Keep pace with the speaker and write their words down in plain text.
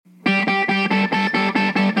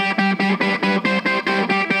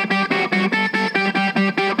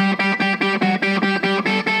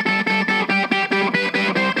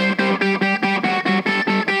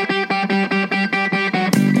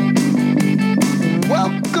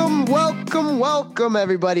Welcome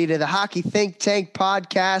everybody to the Hockey Think Tank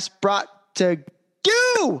podcast, brought to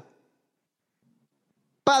you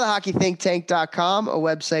by the hockeythinktank.com, a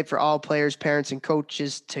website for all players, parents, and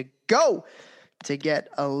coaches to go to get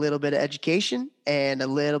a little bit of education and a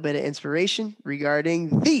little bit of inspiration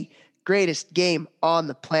regarding the greatest game on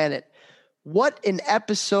the planet. What an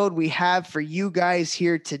episode we have for you guys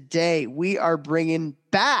here today. We are bringing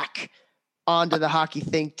back onto the Hockey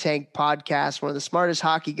Think Tank podcast one of the smartest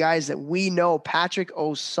hockey guys that we know, Patrick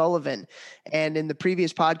O'Sullivan. And in the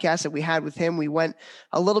previous podcast that we had with him, we went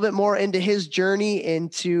a little bit more into his journey,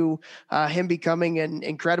 into him becoming an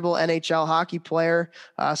incredible NHL hockey player,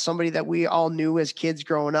 somebody that we all knew as kids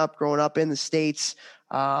growing up in the States.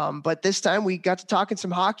 But this time we got to talking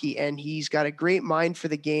some hockey, and he's got a great mind for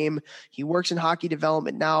the game. He works in hockey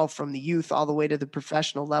development now, from the youth all the way to the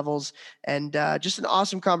professional levels, and just an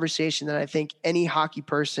awesome conversation that I think any hockey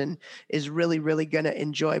person is really, really going to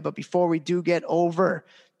enjoy. But before we do get over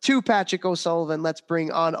to Patrick O'Sullivan, let's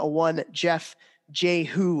bring on a one Jeff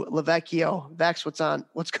Jehu Lavecchio. Vex,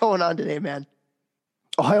 what's going on today, man?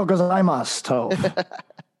 Ohio gozaimasu.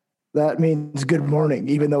 That means good morning,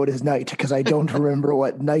 even though it is night, because I don't remember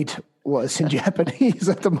what night was in Japanese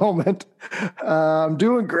at the moment. I'm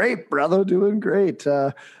doing great, brother. Doing great.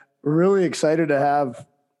 Really excited to have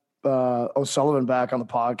O'Sullivan back on the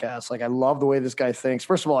podcast. Like, I love the way this guy thinks.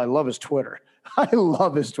 First of all, I love his Twitter. I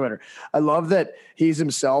love that he's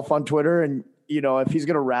himself on Twitter. And, you know, if he's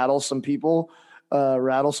going to rattle some people,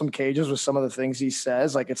 rattle some cages with some of the things he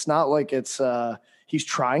says, like, it's not like he's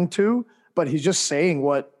trying to, but he's just saying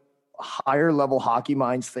what higher level hockey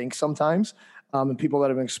minds think sometimes, and people that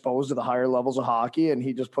have been exposed to the higher levels of hockey, and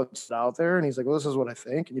he just puts it out there and he's like, well, this is what I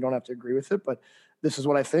think, and you don't have to agree with it, but this is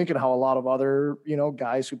what I think, and how a lot of other, you know,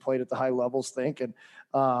 guys who played at the high levels think. And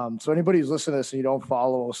so anybody who's listening to this and you don't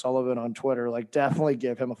follow O'Sullivan on Twitter, like, definitely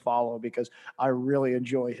give him a follow, because I really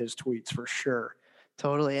enjoy his tweets for sure.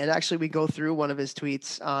 Totally. And actually, we go through one of his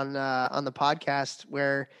tweets on the podcast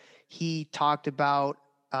where he talked about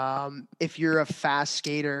if you're a fast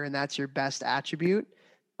skater and that's your best attribute,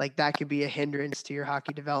 like, that could be a hindrance to your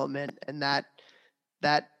hockey development. And that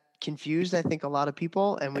confused, I think, a lot of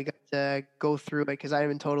people. And we got to go through it because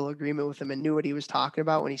I'm in total agreement with him and knew what he was talking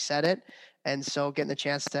about when he said it. And so getting the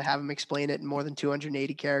chance to have him explain it in more than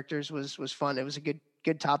 280 characters was fun. It was a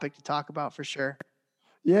good topic to talk about for sure.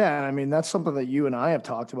 Yeah, and I mean, that's something that you and I have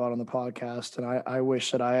talked about on the podcast, and I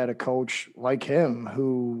wish that I had a coach like him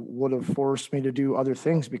who would have forced me to do other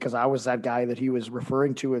things, because I was that guy that he was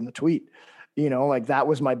referring to in the tweet. You know, like, that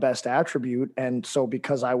was my best attribute, and so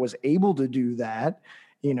because I was able to do that,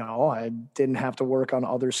 you know, I didn't have to work on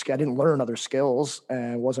I didn't learn other skills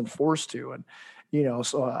and wasn't forced to. And you know,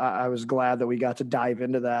 so I was glad that we got to dive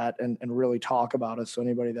into that and really talk about it. So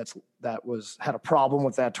anybody had a problem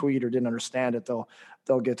with that tweet or didn't understand it,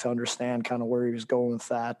 they'll get to understand kind of where he was going with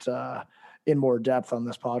that in more depth on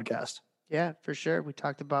this podcast. Yeah, for sure. We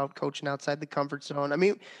talked about coaching outside the comfort zone. I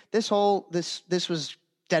mean, this was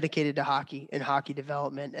dedicated to hockey and hockey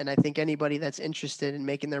development. And I think anybody that's interested in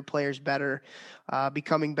making their players better,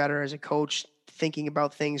 becoming better as a coach, thinking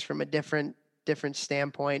about things from a different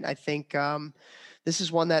standpoint, I think this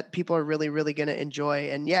is one that people are really, really going to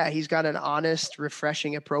enjoy. And yeah, he's got an honest,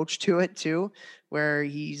 refreshing approach to it too, where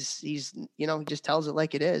he's you know, he just tells it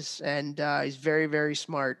like it is. And he's very, very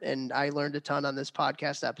smart. And I learned a ton on this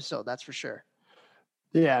podcast episode, that's for sure.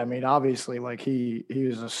 Yeah, I mean, obviously, like, he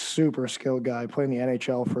was a super skilled guy, playing the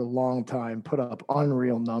NHL for a long time, put up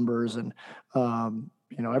unreal numbers, and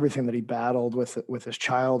you know, everything that he battled with his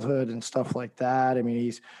childhood and stuff like that. I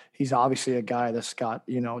mean, he's obviously a guy that's got,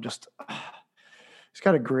 you know, just he's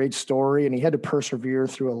got a great story, and he had to persevere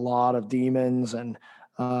through a lot of demons, and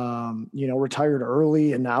you know, retired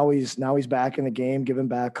early, and now he's back in the game, giving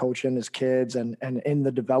back, coaching his kids, and in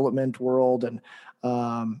the development world. And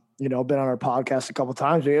you know, been on our podcast a couple of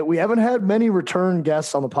times. We haven't had many return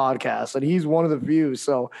guests on the podcast, and he's one of the few.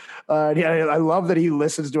 So yeah, I love that he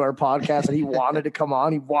listens to our podcast, and he wanted to come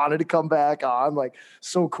on. He wanted to come back on. Like,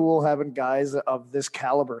 so cool having guys of this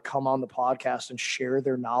caliber come on the podcast and share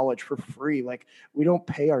their knowledge for free. Like, we don't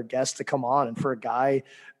pay our guests to come on. And for a guy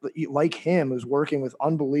like him, who's working with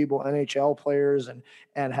unbelievable NHL players and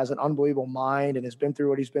has an unbelievable mind and has been through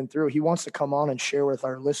what he's been through, he wants to come on and share with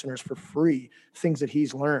our listeners for free things that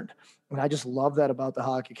he's learned. And I just love that about the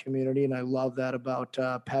hockey community, and I love that about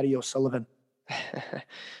Patty O'Sullivan.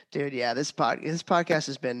 Dude, yeah, this podcast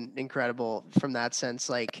has been incredible from that sense.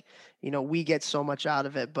 Like, you know, we get so much out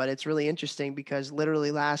of it, but it's really interesting because literally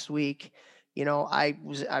last week, I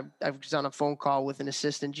was on a phone call with an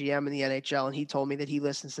assistant GM in the NHL, and he told me that he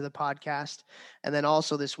listens to the podcast. And then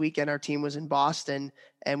also this weekend, our team was in Boston,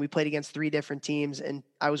 and we played against 3 different teams. And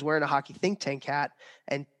I was wearing a Hockey Think Tank hat,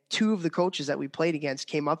 and 2 of the coaches that we played against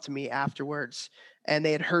came up to me afterwards, and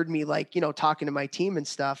they had heard me talking to my team and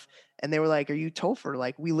stuff, and they were like, "Are you Topher?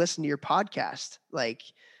 Like, we listen to your podcast."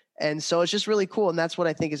 And so it's just really cool. And that's what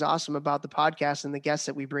I think is awesome about the podcast and the guests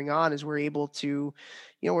that we bring on is we're able to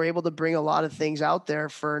bring a lot of things out there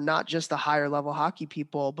for not just the higher level hockey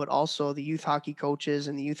people, but also the youth hockey coaches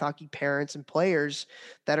and the youth hockey parents and players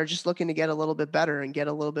that are just looking to get a little bit better and get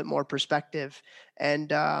a little bit more perspective. And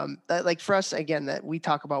for us, again, that we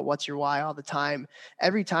talk about what's your why all the time.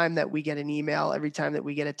 Every time that we get an email, every time that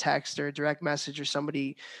we get a text or a direct message, or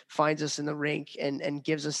somebody finds us in the rink and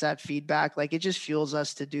gives us that feedback, like, it just fuels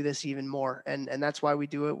us to do this even more. And that's why we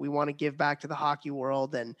do it. We want to give back to the hockey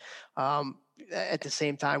world. And at the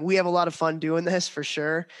same time, we have a lot of fun doing this, for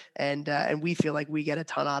sure. And we feel like we get a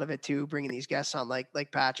ton out of it too, bringing these guests on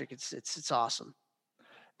like Patrick. It's awesome.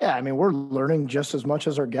 Yeah, I mean, we're learning just as much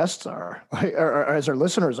as our guests are, or as our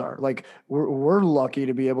listeners are. Like, we're lucky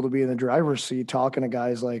to be able to be in the driver's seat talking to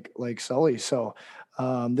guys like Sully. So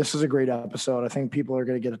this is a great episode. I think people are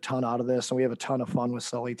going to get a ton out of this, and we have a ton of fun with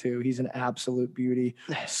Sully too. He's an absolute beauty,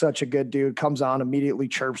 such a good dude. Comes on, immediately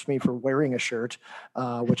chirps me for wearing a shirt,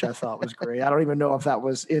 which I thought was great. I don't even know if that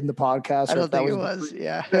was in the podcast. I or don't if that think it was.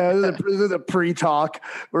 Yeah, this is a pre-talk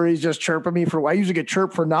where he's just chirping me for. I usually get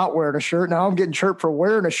chirped for not wearing a shirt. Now I'm getting chirped for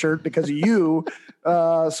wearing a shirt because of you.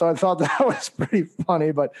 So I thought that was pretty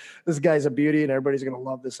funny. But this guy's a beauty, and everybody's going to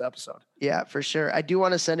love this episode. Yeah, for sure. I do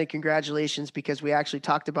want to send a congratulations because we actually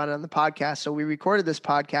talked about it on the podcast. So we recorded this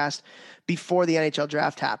podcast before the NHL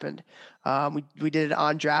draft happened. We did it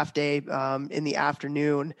on draft day in the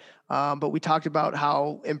afternoon. But we talked about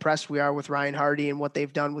how impressed we are with Ryan Hardy and what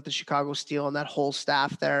they've done with the Chicago Steel and that whole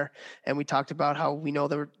staff there. And we talked about how we know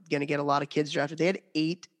they're going to get a lot of kids drafted. They had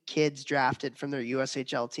 8 kids drafted from their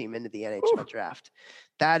USHL team into the NHL draft.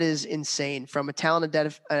 That is insane from a talent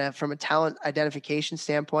identification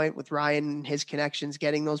standpoint, with Ryan and his connections,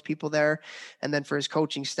 getting those people there, and then for his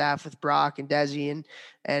coaching staff with Brock and Desi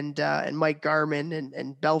and Mike Garman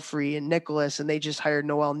and Belfry and Nicholas, and they just hired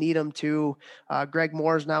Noel Needham too. Greg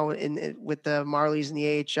Moore's now with the Marlies in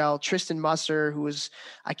the AHL. Tristan Musser, who was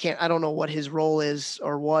I don't know what his role is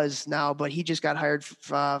or was now, but he just got hired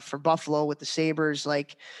for Buffalo with the Sabres.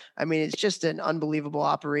 Like, I mean, it's just an unbelievable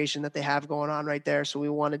operation that they have going on right there. So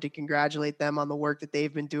we wanted to congratulate them on the work that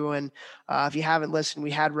they've been doing. If you haven't listened,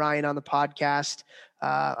 we had Ryan on the podcast.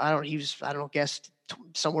 Guess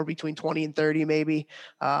somewhere between 20 and 30 maybe.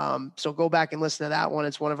 So go back and listen to that one.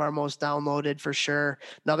 It's one of our most downloaded for sure.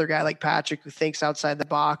 Another guy like Patrick who thinks outside the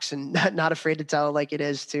box and not afraid to tell it like it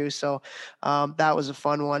is too. So that was a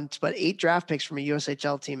fun one. But 8 draft picks from a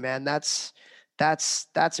USHL team, man, that's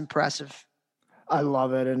impressive. I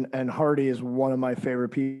love it. And Hardy is one of my favorite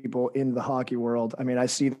people in the hockey world. I mean, I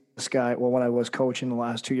see this guy, well, when I was coaching the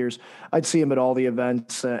last 2 years, I'd see him at all the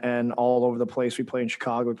events and all over the place. We play in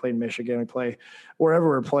Chicago, we play in Michigan, we play wherever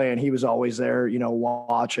we're playing. He was always there,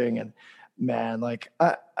 watching. And man, like,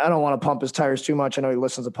 I don't want to pump his tires too much. I know he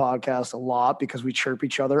listens to podcasts a lot because we chirp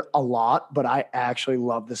each other a lot, but I actually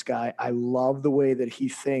love this guy. I love the way that he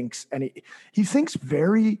thinks. And he thinks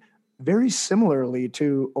very similarly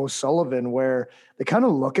to O'Sullivan, where they kind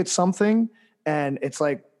of look at something and it's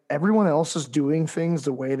like everyone else is doing things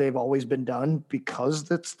the way they've always been done because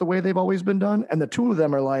that's the way they've always been done. And the two of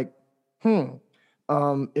them are like,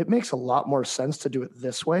 it makes a lot more sense to do it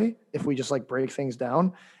this way if we just like break things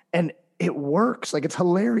down. And it works. Like, it's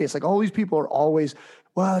hilarious. Like, all these people are always,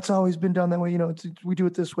 well, it's always been done that way. We do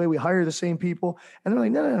it this way. We hire the same people. And they're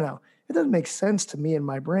like, no. It doesn't make sense to me in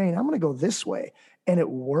my brain. I'm going to go this way. And it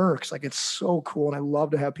works. Like, it's so cool. And I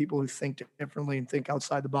love to have people who think differently and think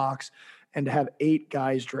outside the box, and to have 8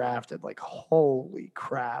 guys drafted. Like, holy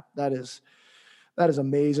crap. That is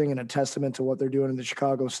amazing, and a testament to what they're doing in the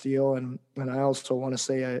Chicago Steel. And I also want to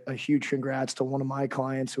say a huge congrats to one of my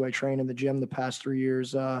clients who I trained in the gym the past 3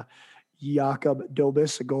 years, Jakob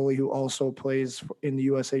Dobis, a goalie who also plays in the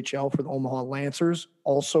USHL for the Omaha Lancers,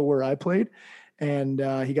 also where I played. And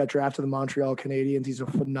he got drafted to the Montreal Canadiens. He's a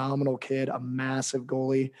phenomenal kid, a massive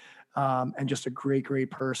goalie, and just a great, great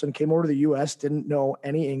person. Came over to the U.S., didn't know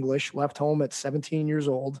any English, left home at 17 years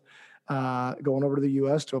old, going over to the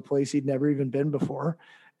U.S. to a place he'd never even been before,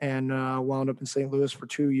 and wound up in St. Louis for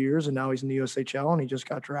 2 years, and now he's in the USHL, and he just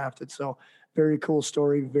got drafted. So very cool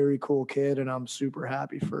story, very cool kid, and I'm super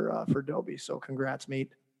happy for Dobie. So congrats,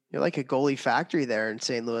 mate. You're like a goalie factory there in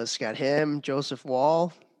St. Louis. Got him, Joseph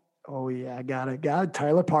Wall. Oh yeah, I got it.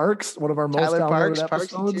 Tyler Parks, one of our most Tyler downloaded Parksy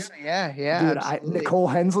too. episodes. Yeah, Dude, absolutely. Nicole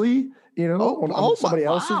Hensley, on Oh my, somebody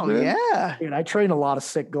else's wow, man. yeah. Dude, I train a lot of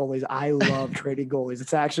sick goalies. I love trading goalies.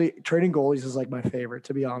 It's actually trading goalies is like my favorite,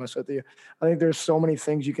 to be honest with you. I think there's so many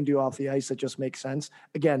things you can do off the ice that just make sense.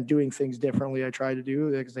 Again, doing things differently, I try to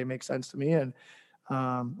do because they make sense to me. And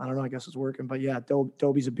I don't know, I guess it's working. But yeah,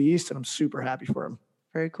 Dobie's a beast, and I'm super happy for him.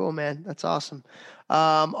 Very cool, man. That's awesome.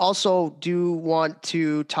 Also, do want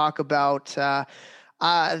to talk about the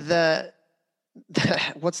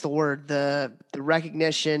what's the word, the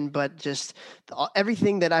recognition, but just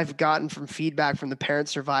everything that I've gotten from feedback from the parent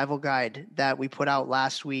survival guide that we put out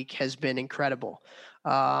last week has been incredible.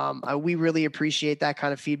 We really appreciate that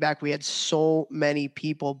kind of feedback. We had so many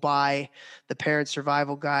people buy the parent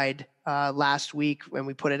survival guide last week when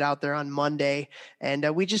we put it out there on Monday,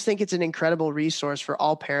 and we just think it's an incredible resource for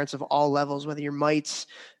all parents of all levels, whether you're mites,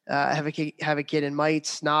 have a kid in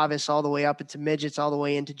mites, novice, all the way up into midgets, all the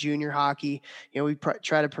way into junior hockey. We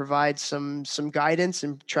try to provide some guidance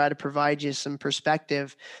and try to provide you some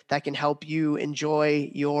perspective that can help you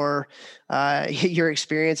enjoy your your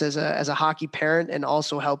experience as a hockey parent, and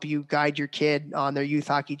also help you guide your kid on their youth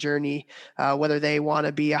hockey journey, whether they want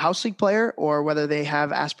to be a house league player or whether they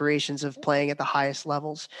have aspirations of playing at the highest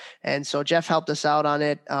levels. And so Jeff helped us out on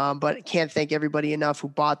it, but can't thank everybody enough who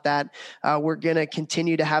bought that. We're going to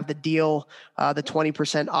continue to have the deal, the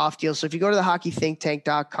 20% off deal. So if you go to the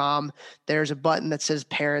hockeythinktank.com, there's a button that says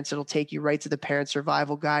parents. It'll take you right to the parent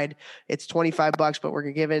survival guide. It's $25, but we're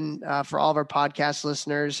giving for all of our podcast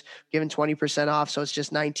listeners, giving 20% off. So it's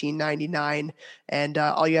just $19.99. And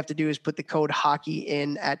all you have to do is put the code hockey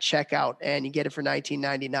in at checkout and you get it for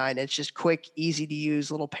 $19.99. It's just quick, easy to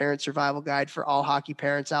use little parent survival guide for all hockey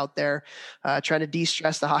parents out there, trying to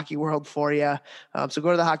de-stress the hockey world for you. So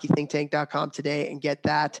go to the hockeythinktank.com today and get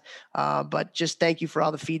that. But just thank you for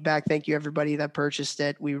all the feedback. Thank you everybody that purchased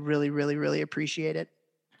it. We really, really, really appreciate it.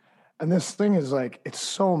 And this thing is like, it's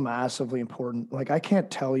so massively important. Like, I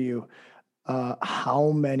can't tell you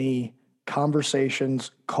how many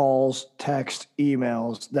conversations, calls, text,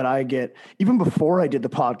 emails that I get, even before I did the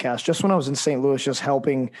podcast, just when I was in St. Louis, just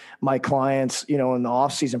helping my clients, in the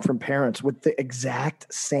off season, from parents with the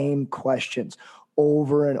exact same questions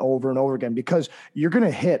over and over and over again, because you're going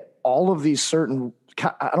to hit all of these certain,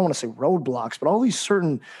 I don't want to say roadblocks, but all these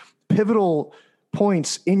certain pivotal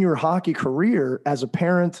points in your hockey career as a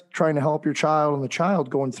parent trying to help your child and the child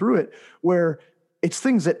going through it, where it's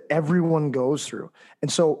things that everyone goes through.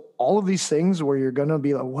 And so all of these things where you're going to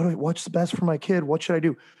be like, what's the best for my kid? What should I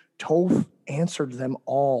do? Toph answered them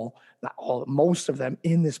all, not all, most of them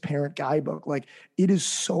in this parent guidebook. Like, it is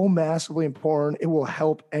so massively important. It will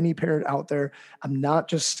help any parent out there. I'm not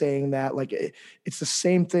just saying that. Like, it's the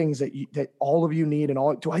same things that all of you need. And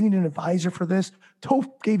all, do I need an advisor for this? Toph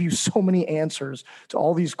gave you so many answers to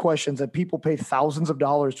all these questions that people pay thousands of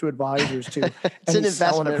dollars to advisors to. It's an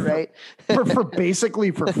investment, right? for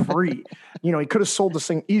basically for free. He could have sold this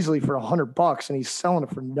thing easily for $100 and he's selling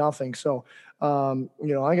it for nothing. So,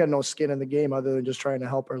 I got no skin in the game other than just trying to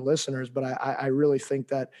help our listeners. But I really think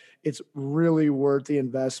that it's really worth the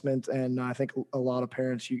investment. And I think a lot of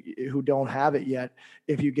parents who don't have it yet,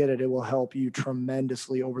 if you get it, it will help you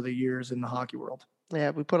tremendously over the years in the hockey world.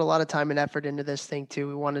 Yeah, we put a lot of time and effort into this thing too.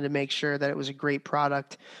 We wanted to make sure that it was a great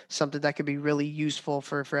product, something that could be really useful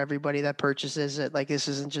for everybody that purchases it. Like, this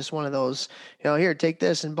isn't just one of those, here, take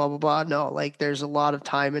this and blah, blah, blah. No, like, there's a lot of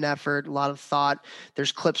time and effort, a lot of thought.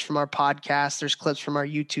 There's clips from our podcast. There's clips from our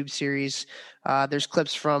YouTube series. There's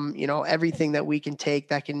clips from, everything that we can take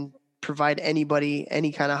that can provide anybody,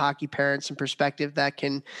 any kind of hockey parent, some perspective that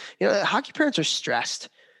can, hockey parents are stressed.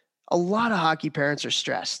 A lot of hockey parents are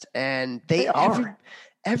stressed, and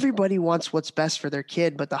everybody wants what's best for their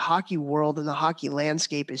kid, but the hockey world and the hockey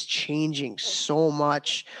landscape is changing so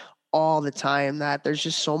much all the time that there's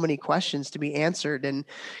just so many questions to be answered. And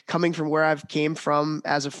coming from where I've came from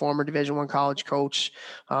as a former Division I college coach,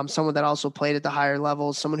 someone that also played at the higher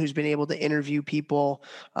levels, someone who's been able to interview people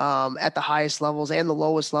at the highest levels and the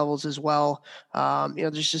lowest levels as well.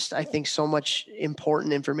 There's just, I think, so much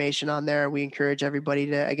important information on there. We encourage everybody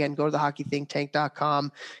to, again, go to the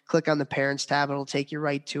hockeythinktank.com, click on the parents tab. It'll take you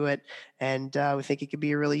right to it. And we think it could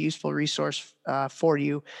be a really useful resource for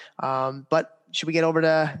you. But should we get over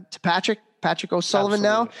to Patrick O'Sullivan? Absolutely.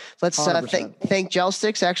 Now? Let's thank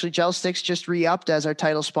GelStix. Actually, GelStix just re-upped as our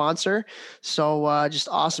title sponsor. So just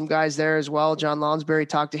awesome guys there as well. John Lonsberry,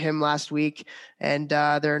 talked to him last week, and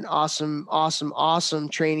they're an awesome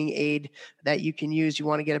training aid that you can use. You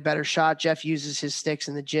want to get a better shot. Jeff uses his sticks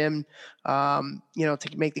in the gym. to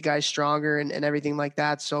make the guys stronger and everything like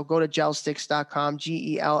that. So go to gelsticks.com,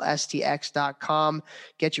 GELSTX.com,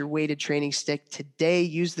 get your weighted training stick today.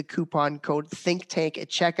 Use the coupon code ThinkTank at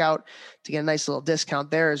checkout to get a nice little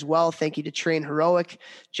discount there as well. Thank you to Train Heroic,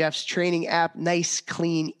 Jeff's training app, nice,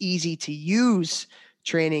 clean, easy to use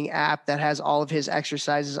training app that has all of his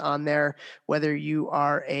exercises on there, whether you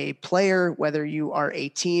are a player, whether you are a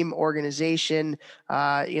team organization.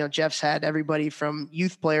 Jeff's had everybody from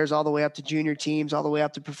youth players all the way up to junior teams, all the way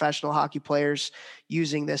up to professional hockey players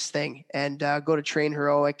using this thing. And go to Train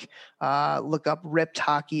Heroic, look up Ripped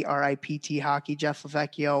Hockey, RIPT Hockey, Jeff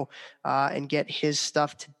Lavecchio, and get his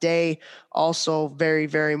stuff today. Also, very,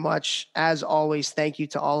 very much, as always, thank you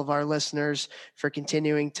to all of our listeners for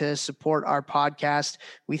continuing to support our podcast.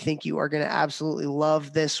 We think you are going to absolutely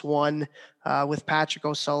love this one with Patrick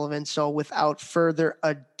O'Sullivan. So without further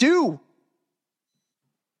ado,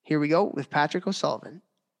 here we go with Patrick O'Sullivan.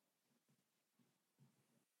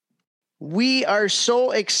 We are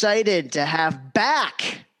so excited to have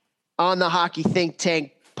back on the Hockey Think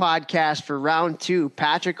Tank podcast for round 2,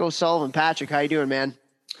 Patrick O'Sullivan. Patrick, how you doing, man?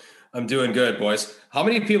 I'm doing good, boys. How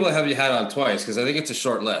many people have you had on twice? Because I think it's a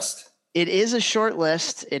short list. It is a short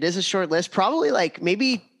list. Probably like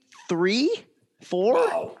maybe 3, 4.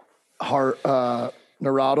 Wow.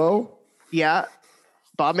 Narado. Yeah.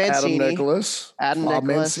 Bob Mancini. Adam Nicholas.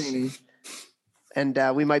 Mancini. And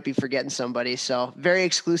we might be forgetting somebody. So very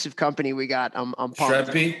exclusive company we got. I'm pumped.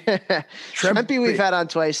 Trempy we've had on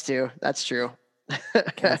twice too. That's true.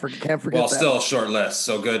 Can't forget well, that. Still a short list.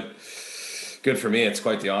 So good for me. It's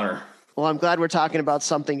quite the honor. Well, I'm glad we're talking about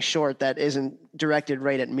something short that isn't directed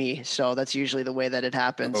right at me. So that's usually the way that it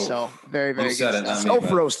happens. Oh, so very, very good.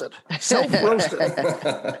 Self-roasted.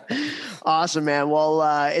 Awesome, man. Well,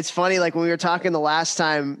 it's funny. Like when we were talking the last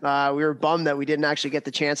time, we were bummed that we didn't actually get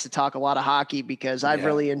the chance to talk a lot of hockey because I've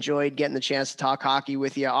really enjoyed getting the chance to talk hockey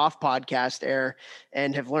with you off podcast air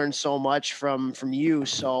and have learned so much from you.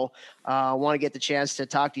 So I want to get the chance to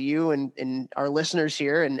talk to you and our listeners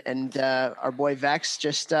here and our boy Vex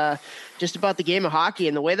just about the game of hockey.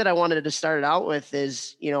 And the way that I wanted to start it out with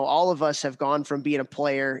is, all of us have gone from being a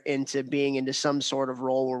player into some sort of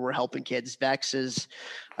role where we're helping kids. Vex is,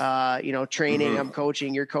 training, I'm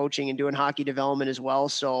coaching, you're coaching and doing hockey development as well.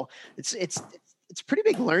 So it's a pretty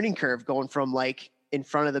big learning curve going from like in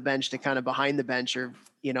front of the bench to kind of behind the bench or,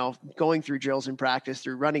 going through drills in practice,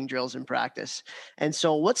 through running drills in practice. And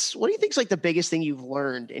so what do you think is like the biggest thing you've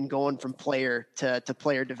learned in going from player to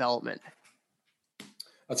player development?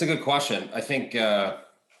 That's a good question. I think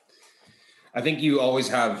you always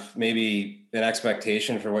have maybe an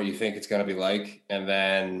expectation for what you think it's going to be like. And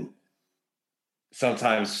then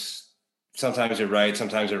sometimes you're right.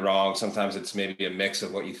 Sometimes you're wrong. Sometimes it's maybe a mix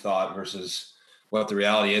of what you thought versus what the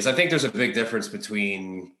reality is. I think there's a big difference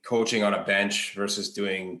between coaching on a bench versus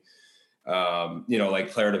doing,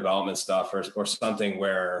 like player development stuff or something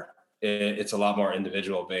where it's a lot more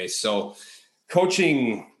individual based. So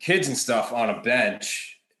coaching kids and stuff on a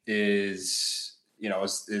bench is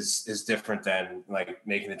different than like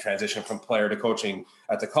making the transition from player to coaching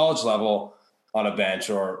at the college level on a bench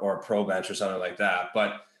or a pro bench or something like that.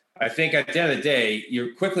 But I think at the end of the day,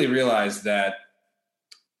 you quickly realize that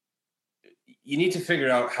you need to figure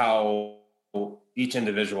out how each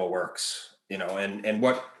individual works, and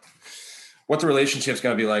what the relationship is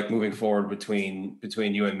going to be like moving forward between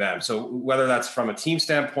you and them. So whether that's from a team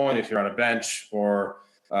standpoint, if you're on a bench, or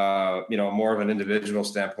more of an individual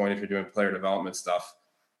standpoint, if you're doing player development stuff,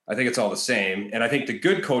 I think it's all the same. And I think the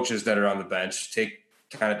good coaches that are on the bench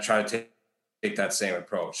try to take that same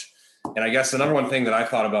approach. And I guess the number one thing that I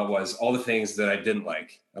thought about was all the things that I didn't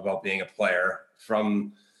like about being a player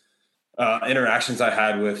from interactions I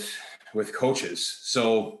had with coaches.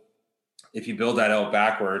 So if you build that out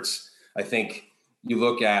backwards, I think you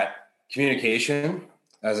look at communication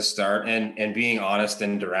as a start and being honest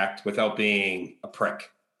and direct without being a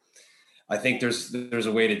prick. I think there's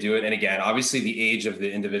a way to do it. And again, obviously the age of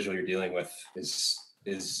the individual you're dealing with is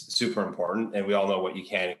super important. And we all know what you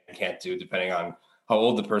can and can't do depending on how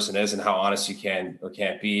old the person is and how honest you can or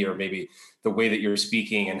can't be, or maybe the way that you're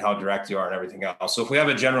speaking and how direct you are and everything else. So if we have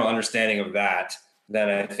a general understanding of that, then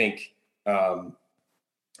I think,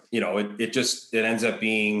 it ends up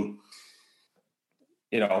being,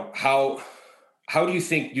 how do you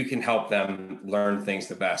think you can help them learn things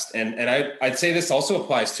the best? And I'd say this also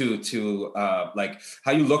applies to like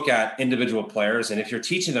how you look at individual players. And if you're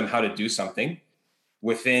teaching them how to do something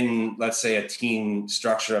within, let's say, a team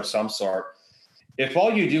structure of some sort, if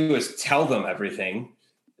all you do is tell them everything,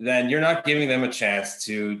 then you're not giving them a chance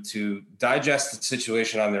to digest the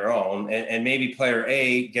situation on their own. And maybe player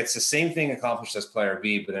A gets the same thing accomplished as player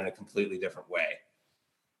B, but in a completely different way.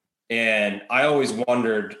 And I always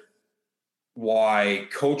wondered why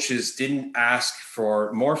coaches didn't ask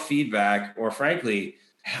for more feedback or, frankly,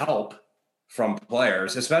 help from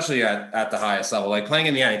players, especially at the highest level. Like playing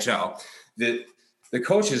in the NHL, the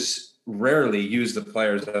coaches rarely use the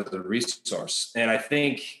players as a resource. And I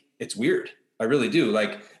think it's weird. I really do.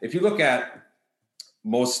 Like, if you look at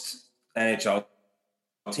most NHL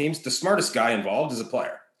teams, the smartest guy involved is a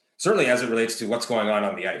player, certainly as it relates to what's going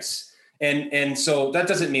on the ice. And so that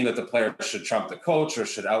doesn't mean that the player should trump the coach or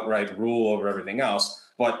should outright rule over everything else,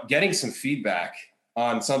 but getting some feedback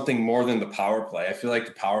on something more than the power play. I feel like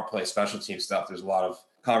the power play special team stuff, there's a lot of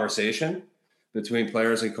conversation between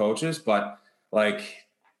players and coaches, but like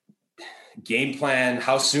game plan,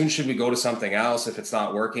 how soon should we go to something else if it's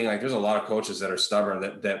not working? Like, there's a lot of coaches that are stubborn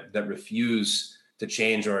that refuse to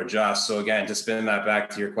change or adjust. So again, to spin that back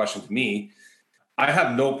to your question to me, I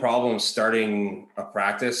have no problem starting a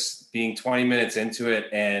practice, being 20 minutes into it,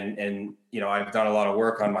 and I've done a lot of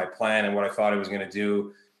work on my plan and what I thought I was going to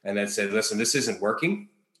do, and then said, listen, this isn't working.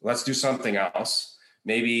 Let's do something else.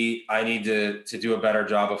 Maybe I need to do a better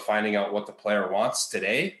job of finding out what the player wants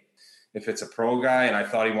today. If it's a pro guy and I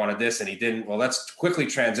thought he wanted this and he didn't, well, let's quickly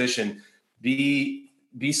transition. Be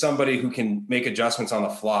somebody who can make adjustments on the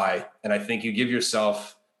fly. And I think you give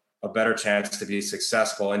yourself a better chance to be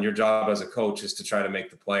successful. And your job as a coach is to try to make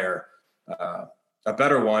the player a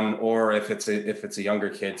better one, or if it's a younger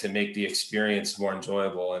kid, to make the experience more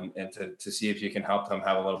enjoyable and to see if you can help them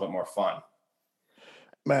have a little bit more fun.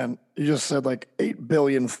 Man, you just said like 8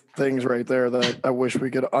 billion things right there that I wish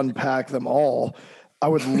we could unpack them all. I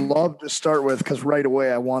would love to start with, because right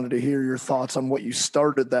away I wanted to hear your thoughts on what you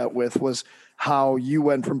started that with, was how you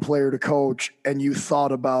went from player to coach and you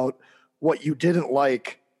thought about what you didn't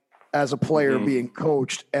like as a player being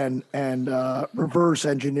coached and reverse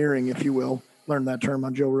engineering, if you will. Learned that term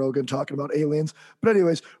on Joe Rogan talking about aliens. But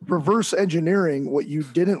anyways, reverse engineering what you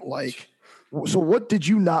didn't like. So what did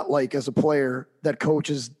you not like as a player that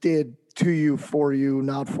coaches did to you, for you,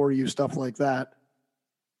 not for you, stuff like that?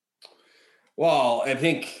 Well, I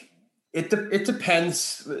think it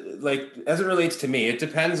depends, like, as it relates to me, it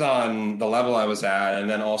depends on the level I was at, and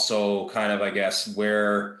then also kind of, I guess,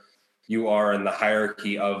 where you are in the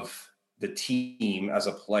hierarchy of the team as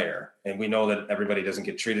a player. And we know that everybody doesn't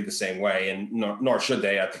get treated the same way, and nor should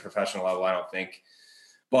they at the professional level, I don't think.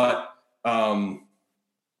 But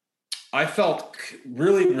I felt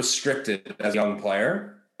really restricted as a young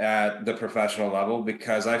player at the professional level,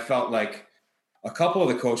 because I felt like a couple of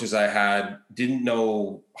the coaches I had didn't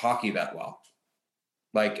know hockey that well.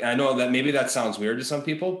 Like, I know that maybe that sounds weird to some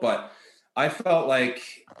people, but I felt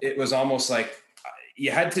like it was almost like you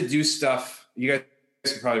had to do stuff. You guys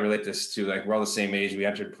can probably relate this to, like, we're all the same age. We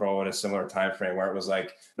entered pro at a similar time frame where it was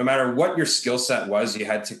like, no matter what your skill set was, you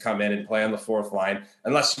had to come in and play on the fourth line,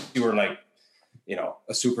 unless you were like,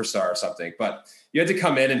 a superstar or something. But you had to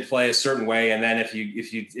come in and play a certain way, and then if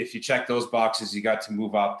you check those boxes, you got to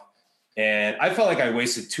move up. And I felt like I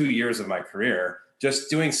wasted 2 years of my career just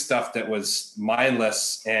doing stuff that was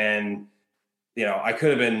mindless. And, I could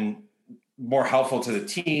have been more helpful to the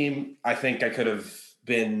team. I think I could have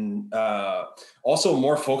been also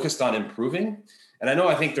more focused on improving. And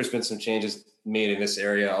I think there's been some changes made in this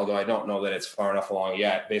area, although I don't know that it's far enough along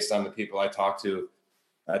yet based on the people I talk to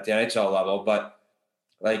at the NHL level. But,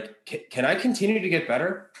 like, can I continue to get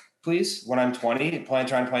better, please, when I'm 20 and trying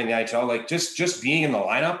to play in the NHL? Like, just being in the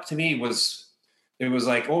lineup to me was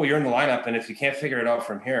like, oh, you're in the lineup, and if you can't figure it out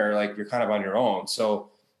from here, like, you're kind of on your own.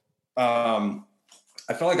 So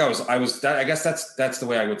I felt like I was I guess that's the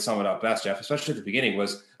way I would sum it up best, Jeff, especially at the beginning,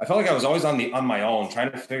 was I felt like I was always on my own,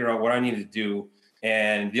 trying to figure out what I needed to do.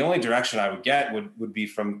 And the only direction I would get would be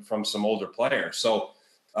from some older players. So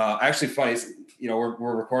actually funny,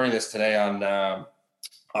 we're recording this today on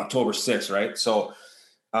October 6th, right? So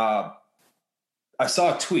I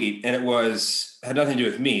saw a tweet, and it had nothing to do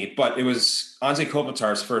with me, but it was Anze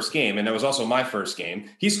Kopitar's first game, and it was also my first game.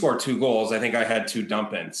 He scored 2 goals. I think I had 2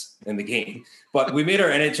 dump-ins in the game. But we made our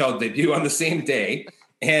NHL debut on the same day,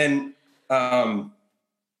 and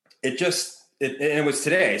it was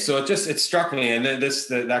today. So it struck me, and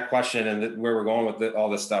that question and where we're going with all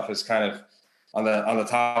this stuff is kind of on the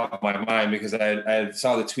top of my mind, because I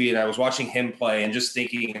saw the tweet, and I was watching him play and just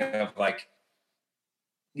thinking of, like,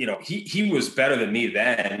 he was better than me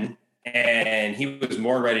then, and he was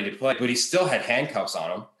more ready to play, but he still had handcuffs on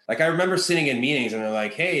him. Like, I remember sitting in meetings, and they're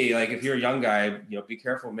like, hey, like, if you're a young guy, be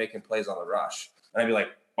careful making plays on the rush. And I'd be like,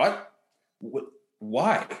 what?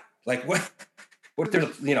 Why? Like, what? what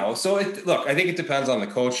if there's, so look, I think it depends on the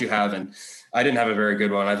coach you have. And I didn't have a very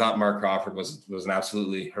good one. I thought Mark Crawford was an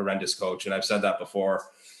absolutely horrendous coach. And I've said that before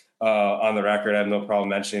on the record. I have no problem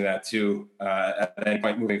mentioning that too at any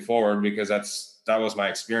point moving forward, because that was my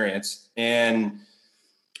experience. And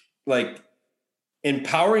like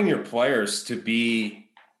empowering your players to be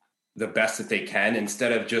the best that they can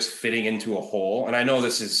instead of just fitting into a hole. And I know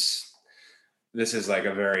this is like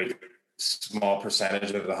a very small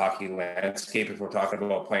percentage of the hockey landscape if we're talking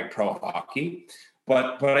about playing pro hockey.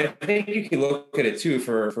 But I think you can look at it too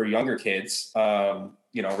for younger kids,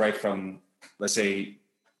 right from, let's say,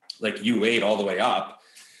 like U8 all the way up,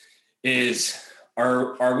 is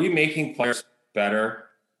are we making players better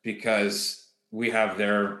because we have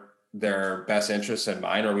their best interests in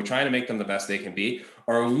mind? Are we trying to make them the best they can be?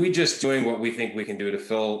 Or are we just doing what we think we can do to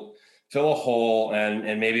fill a hole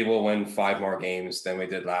and maybe we'll win 5 more games than we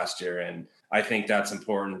did last year? And I think that's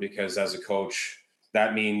important because as a coach,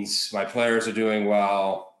 that means my players are doing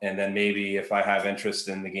well. And then maybe if I have interest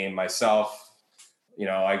in the game myself,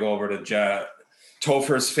 I go over to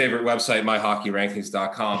Topher's favorite website,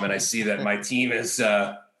 myhockeyrankings.com, and I see that my team has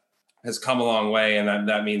come a long way. And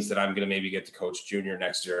that means that I'm going to maybe get to coach junior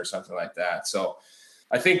next year or something like that. So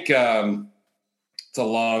I think it's a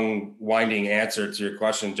long, winding answer to your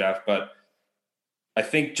question, Jeff, but I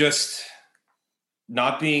think just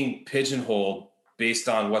not being pigeonholed based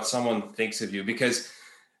on what someone thinks of you, because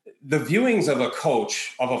the viewings of a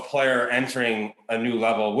coach of a player entering a new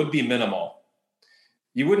level would be minimal.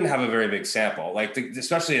 You wouldn't have a very big sample,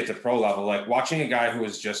 especially at the pro level. Like watching a guy who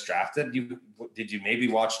was just drafted, did you maybe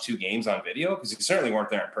watch 2 games on video? Because you certainly weren't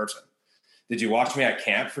there in person. Did you watch me at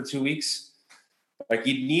camp for 2 weeks? Like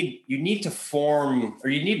you need to form, or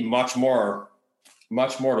you need much more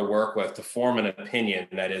to work with to form an opinion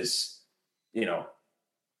that is,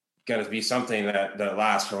 going to be something that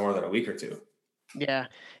lasts for more than a week or 2. Yeah.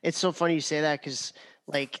 It's so funny you say that because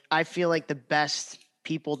I feel like the best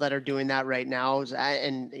people that are doing that right now is,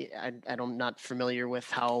 I'm not familiar with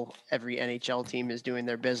how every NHL team is doing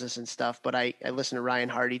their business and stuff, but I listen to Ryan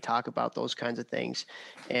Hardy talk about those kinds of things.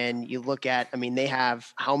 And you look at, they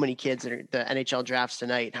have how many kids that are the NHL drafts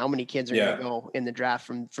tonight, how many kids are going to go in the draft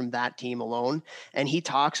from that team alone. And he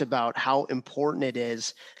talks about how important it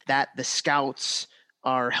is that the scouts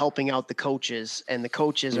are helping out the coaches and the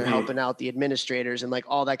coaches are helping out the administrators and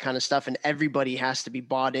all that kind of stuff. And everybody has to be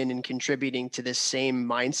bought in and contributing to this same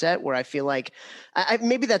mindset, where I feel like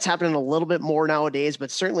maybe that's happening a little bit more nowadays, but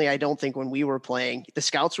certainly I don't think when we were playing, the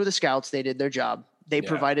scouts were the scouts. They did their job. They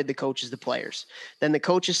provided the coaches the players. Then the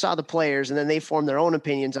coaches saw the players, and then they formed their own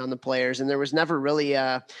opinions on the players. And there was never really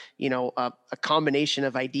a combination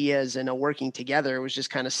of ideas and a working together. It was just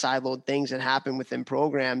kind of siloed things that happened within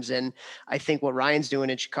programs. And I think what Ryan's doing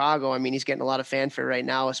in Chicago, he's getting a lot of fanfare right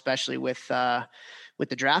now, especially with the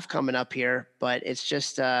draft coming up here. But it's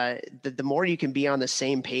just the more you can be on the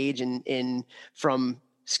same page in from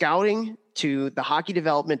scouting to the hockey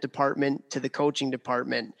development department to the coaching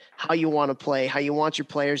department, how you want to play, how you want your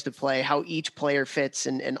players to play, how each player fits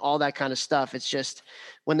and all that kind of stuff. It's just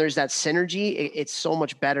when there's that synergy, it's so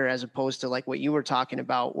much better as opposed to what you were talking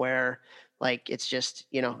about where it's just,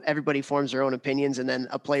 everybody forms their own opinions and then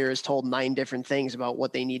a player is told 9 different things about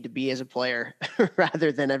what they need to be as a player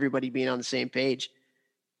rather than everybody being on the same page.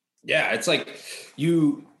 Yeah. It's like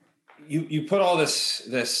you put all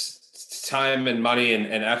this time and money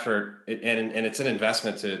and effort and it's an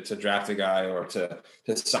investment to draft a guy or to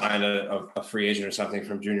sign a free agent or something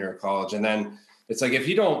from junior college. And then it's like, if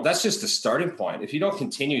you don't, that's just the starting point. If you don't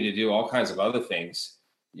continue to do all kinds of other things,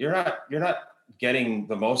 you're not getting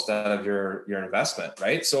the most out of your investment.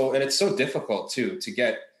 Right. So, and it's so difficult to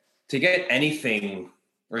get anything.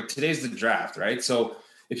 Right. Today's the draft. Right. So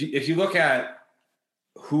if you look at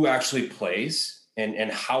who actually plays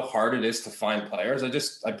and how hard it is to find players.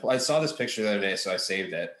 I saw this picture the other day, so I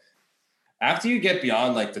saved it. After you get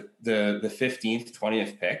beyond the 15th,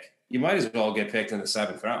 20th pick, you might as well get picked in the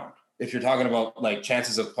 7th round. If you're talking about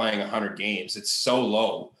chances of playing 100 games, it's so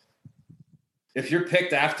low. If you're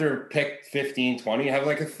picked after pick 15, 20, you have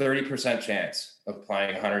a 30% chance of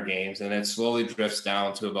playing 100 games, and it slowly drifts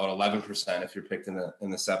down to about 11% if you're picked in the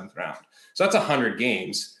 7th round. So that's 100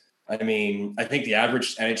 games. I think the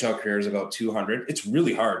average NHL career is about 200. It's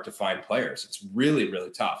really hard to find players. It's really,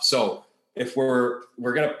 really tough. So if we're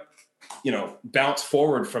going to, bounce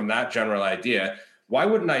forward from that general idea, why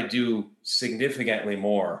wouldn't I do significantly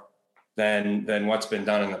more than what's been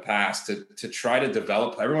done in the past to try to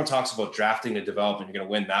develop? Everyone talks about drafting to develop and you're going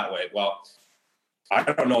to win that way. Well, I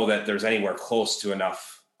don't know that there's anywhere close to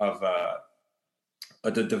enough of a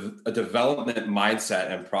development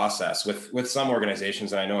mindset and process with some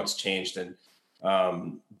organizations. And I know it's changed and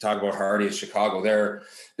Talk about Hardy in Chicago.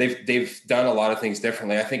 They've done a lot of things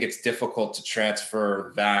differently. I think it's difficult to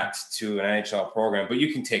transfer that to an NHL program, but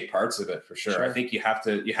you can take parts of it for sure. I think you have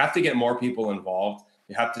to get more people involved.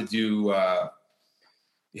 You have to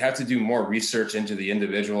do more research into the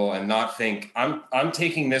individual and not think I'm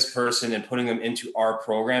taking this person and putting them into our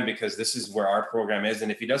program because this is where our program is.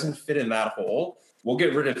 And if he doesn't fit in that hole, we'll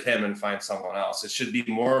get rid of him and find someone else. It should be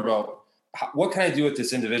more about what can I do with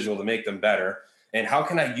this individual to make them better? And how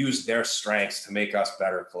can I use their strengths to make us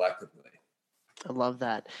better collectively? I love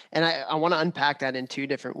that. And I want to unpack that in two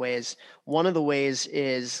different ways. One of the ways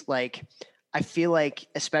is like, I feel like,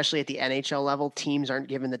 especially at the NHL level, teams aren't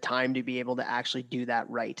given the time to be able to actually do that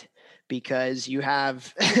right. Because you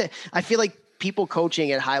have, I feel like people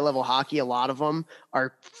coaching at high level hockey, a lot of them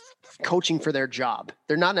are coaching for their job.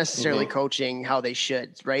 They're not necessarily coaching how they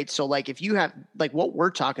should, right? So like if you have, like what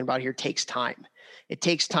we're talking about here takes time. It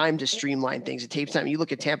takes time to streamline things. It takes time. You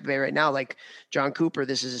look at Tampa Bay right now, like John Cooper,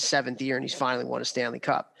 this is his 7th year and he's finally won a Stanley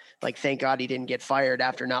Cup. Like, thank God he didn't get fired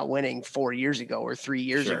after not winning 4 years ago or 3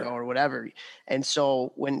 years ago or whatever. And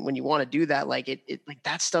so when you want to do that, like it like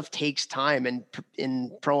that stuff takes time, and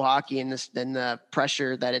in pro hockey and the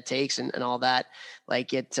pressure that it takes and all that,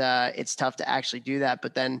 like it's tough to actually do that.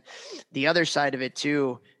 But then the other side of it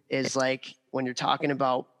too is like when you're talking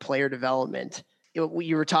about player development,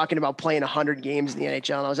 you were talking about playing 100 games in the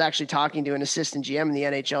NHL. And I was actually talking to an assistant GM in the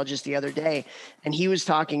NHL just the other day. And he was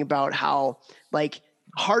talking about how like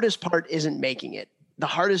hardest part isn't making it. The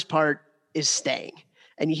hardest part is staying.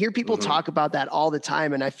 And you hear people talk about that all the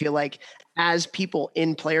time. And I feel like as people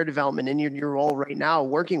in player development in your role right now,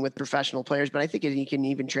 working with professional players, but I think you can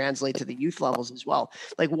even translate to the youth levels as well.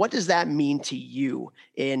 Like, what does that mean to you?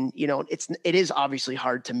 In, it is obviously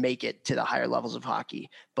hard to make it to the higher levels of hockey,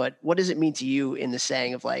 but what does it mean to you in the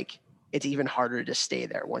saying of like, it's even harder to stay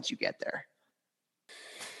there once you get there?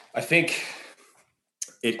 I think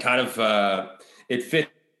it kind of, it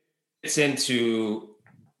fits into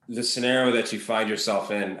the scenario that you find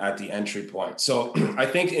yourself in at the entry point. So I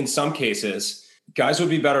think in some cases, guys would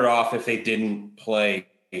be better off if they didn't play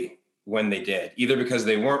when they did, either because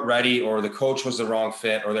they weren't ready or the coach was the wrong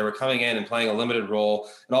fit, or they were coming in and playing a limited role.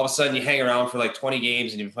 And all of a sudden you hang around for like 20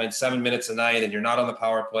 games and you're playing 7 minutes a night and you're not on the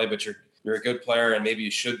power play, but you're a good player and maybe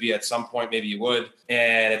you should be at some point, maybe you would.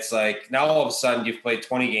 And it's like, now all of a sudden you've played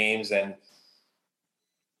 20 games and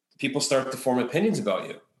people start to form opinions about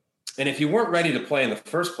you. And if you weren't ready to play in the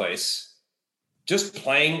first place, just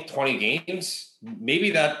playing 20 games,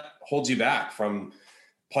 maybe that holds you back from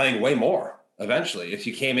playing way more eventually if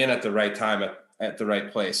you came in at the right time at the right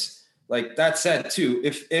place. Like that said, too,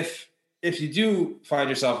 if you do find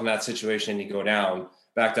yourself in that situation and you go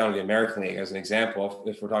back down to the American League as an example,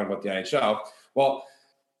 if we're talking about the NHL, well,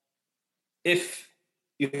 if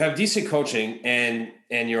you have decent coaching and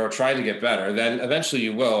you're trying to get better, then eventually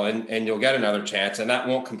you will, and you'll get another chance, and that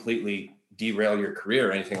won't completely derail your career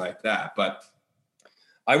or anything like that. But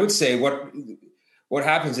I would say what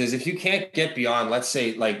happens is if you can't get beyond, let's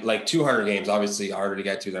say like 200 games, obviously harder to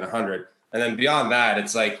get to than 100. And then beyond that,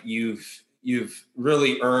 it's like you've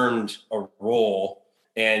really earned a role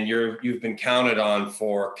and you've been counted on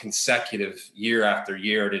for consecutive year after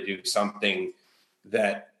year to do something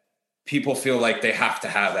that people feel like they have to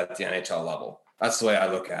have at the NHL level. That's the way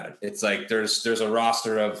I look at it. It's like there's a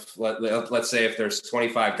roster of, let's say if there's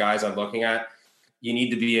 25 guys I'm looking at, you need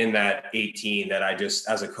to be in that 18 that I just,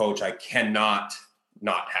 as a coach, I cannot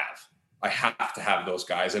not have. I have to have those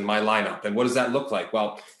guys in my lineup. And what does that look like?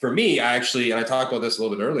 Well, for me, and I talked about this a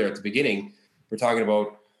little bit earlier at the beginning, we're talking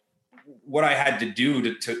about what I had to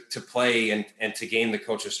do to play and to gain the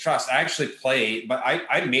coach's trust. I actually played, but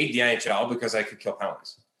I made the NHL because I could kill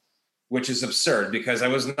penalties, which is absurd because I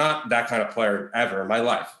was not that kind of player ever in my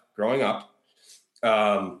life growing up.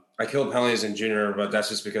 I killed penalties in junior, but that's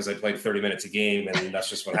just because I played 30 minutes a game and that's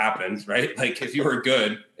just what happened, right? Like if you were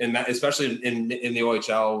good in that, especially in the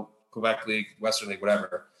OHL, Quebec League, Western League,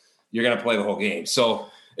 whatever, you're going to play the whole game. So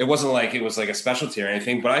it wasn't like it was like a specialty or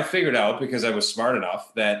anything, but I figured out because I was smart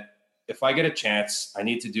enough that if I get a chance, I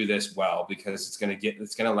need to do this well because it's going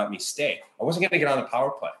to let me stay. I wasn't going to get on the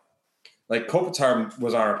power play. Like Kopitar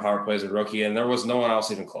was on our power play as a rookie, and there was no one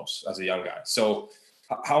else even close as a young guy. So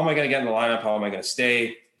how am I going to get in the lineup? How am I going to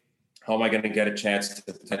stay? How am I going to get a chance to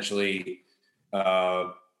potentially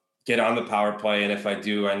get on the power play? And if I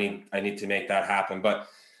do, I need to make that happen. But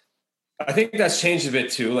I think that's changed a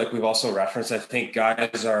bit too. Like we've also referenced, I think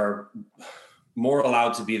guys are more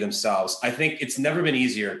allowed to be themselves. I think it's never been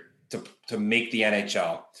easier to make the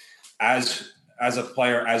NHL as a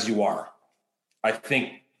player as you are. I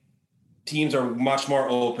think teams are much more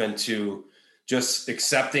open to just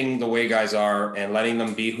accepting the way guys are and letting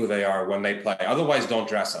them be who they are when they play. Otherwise, don't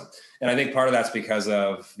dress them. And I think part of that's because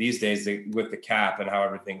of these days with the cap and how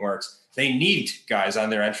everything works, they need guys on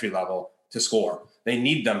their entry level to score. They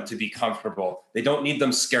need them to be comfortable. They don't need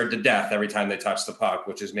them scared to death every time they touch the puck,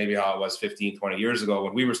 which is maybe how it was 15, 20 years ago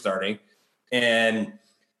when we were starting. And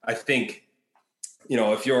I think,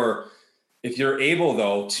 if you're able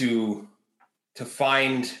though to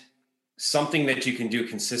find something that you can do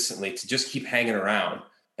consistently to just keep hanging around,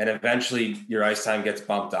 and eventually your ice time gets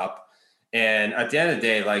bumped up. And at the end of the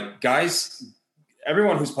day, like guys,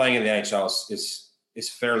 everyone who's playing in the NHL is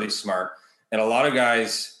fairly smart. And a lot of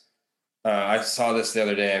guys, I saw this the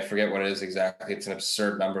other day. I forget what it is exactly. It's an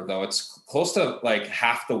absurd number though. It's close to like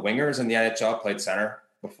half the wingers in the NHL played center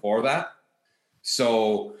before that.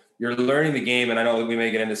 So you're learning the game. And I know that we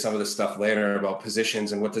may get into some of this stuff later about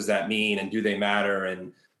positions and what does that mean and do they matter?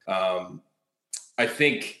 And I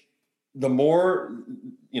think the more,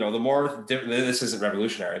 this isn't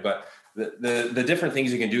revolutionary, but the different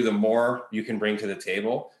things you can do, the more you can bring to the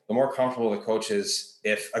table, the more comfortable the coach is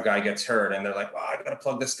if a guy gets hurt and they're like, I got to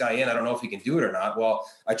plug this guy in. I don't know if he can do it or not. Well,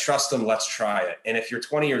 I trust him. Let's try it. And if you're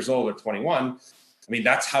 20 years old or 21,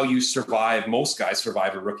 that's how you survive. Most guys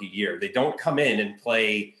survive a rookie year. They don't come in and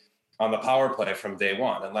play on the power play from day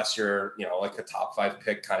one, unless you're, like a top 5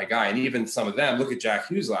 pick kind of guy. And even some of them, look at Jack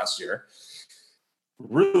Hughes last year,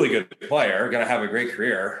 really good player, going to have a great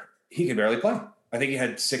career. He could barely play. I think he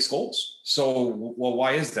had 6 goals. So, well,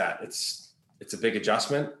 why is that? It's a big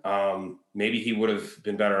adjustment. Maybe he would have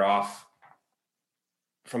been better off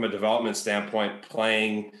from a development standpoint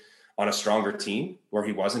playing on a stronger team where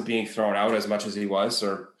he wasn't being thrown out as much as he was,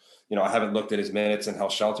 or, I haven't looked at his minutes and how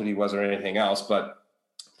sheltered he was or anything else. But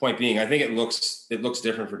point being, I think it looks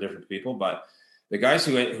different for different people. But the guys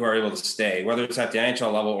who are able to stay, whether it's at the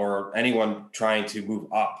NHL level or anyone trying to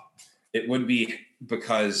move up, it would be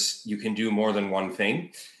because you can do more than one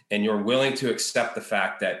thing and you're willing to accept the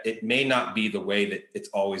fact that it may not be the way that it's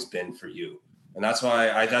always been for you. And that's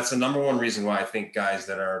why that's the number one reason why I think guys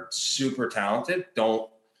that are super talented don't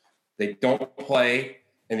play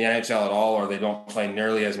in the NHL at all, or they don't play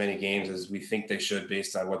nearly as many games as we think they should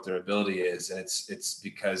based on what their ability is. And it's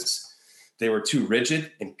because they were too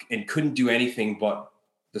rigid and couldn't do anything but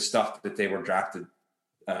the stuff that they were drafted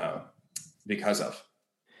because of.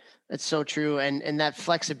 That's so true. And that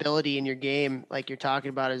flexibility in your game, like you're talking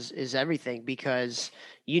about, is everything, because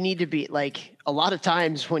you need to be like, a lot of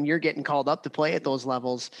times when you're getting called up to play at those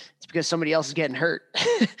levels, it's because somebody else is getting hurt.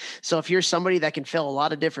 So if you're somebody that can fill a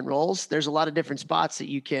lot of different roles, there's a lot of different spots that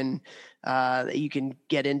you can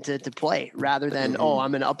get into to play, rather than,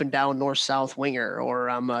 I'm an up and down north-south winger,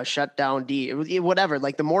 or I'm a shutdown D, whatever.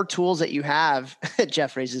 Like the more tools that you have,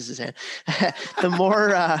 Jeff raises his hand,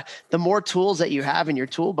 the more tools that you have in your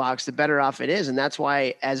toolbox, the better off it is. And that's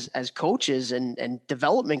why as coaches and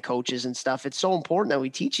development coaches and stuff, it's so important that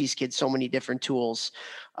we teach these kids so many different tools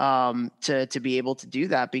to be able to do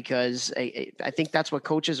that, because I think that's what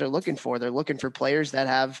coaches are looking for. They're looking for players that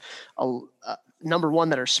have number one,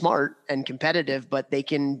 that are smart and competitive, but they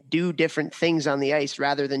can do different things on the ice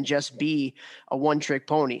rather than just be a one-trick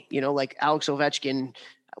pony. Like Alex Ovechkin,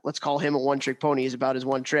 let's call him a one-trick pony, is about his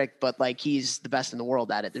one trick, but like he's the best in the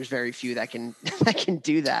world at it. There's very few that can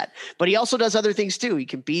do that. But he also does other things too. He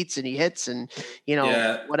competes and he hits and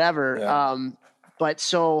whatever. Yeah. But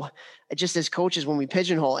so just as coaches, when we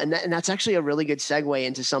pigeonhole, and that's actually a really good segue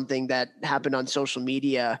into something that happened on social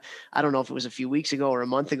media. I don't know if it was a few weeks ago or a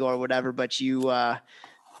month ago or whatever, but you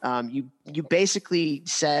basically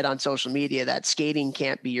said on social media that skating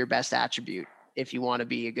can't be your best attribute if you want to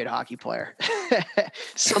be a good hockey player.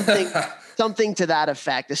 something to that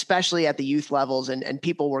effect, especially at the youth levels. And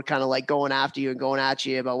people were kind of like going after you and going at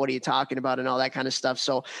you about what are you talking about and all that kind of stuff.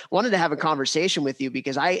 So I wanted to have a conversation with you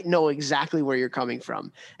because I know exactly where you're coming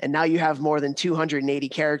from. And now you have more than 280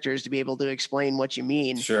 characters to be able to explain what you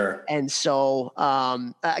mean. Sure. And so,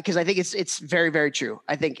 because I think it's very, very true.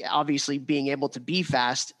 I think obviously being able to be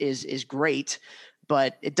fast is great,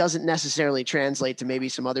 but it doesn't necessarily translate to maybe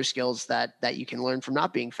some other skills that you can learn from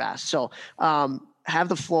not being fast. So have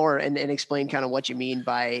the floor and explain kind of what you mean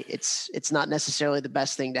by it's not necessarily the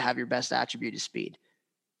best thing to have your best attribute is speed.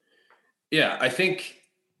 Yeah, I think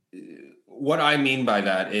what I mean by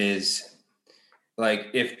that is, like,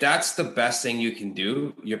 if that's the best thing you can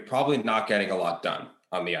do, you're probably not getting a lot done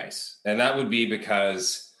on the ice. And that would be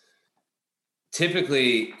because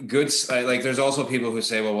typically there's also people who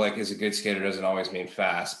say, well, like, is a good skater doesn't always mean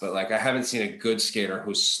fast, but like, I haven't seen a good skater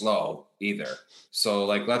who's slow either. So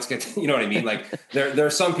like, let's get to, you know what I mean? Like there are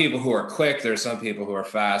some people who are quick. There are some people who are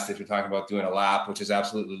fast. If you're talking about doing a lap, which is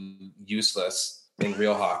absolutely useless in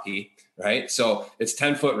real hockey right? So it's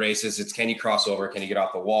 10-foot races. It's, can you cross over? Can you get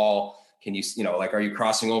off the wall? Can you, like, are you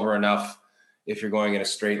crossing over enough if you're going in a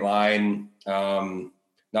straight line?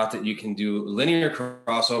 Not that you can do linear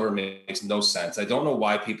crossover, makes no sense. I don't know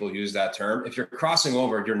why people use that term. If you're crossing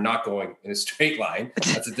over, you're not going in a straight line.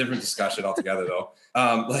 That's a different discussion altogether, though.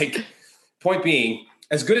 Point being,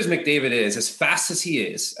 as good as McDavid is, as fast as he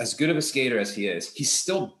is, as good of a skater as he is, he's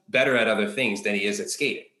still better at other things than he is at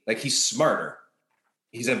skating. Like, he's smarter.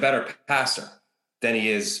 He's a better passer than he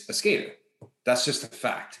is a skater. That's just a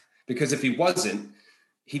fact. Because if he wasn't,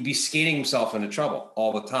 he'd be skating himself into trouble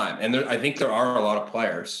all the time. And I think there are a lot of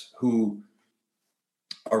players who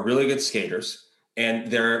are really good skaters, and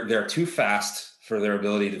they're too fast for their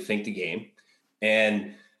ability to think the game.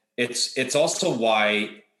 And it's also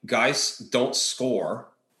why guys don't score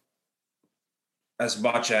as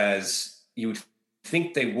much as you would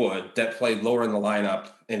think they would that play lower in the lineup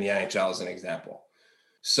in the NHL, as an example.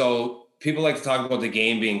 So people like to talk about the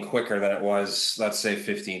game being quicker than it was, let's say,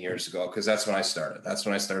 15 years ago, because that's when I started. That's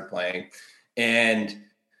when I started playing. And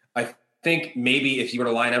I think maybe if you were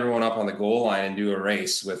to line everyone up on the goal line and do a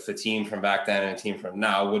race with the team from back then and a team from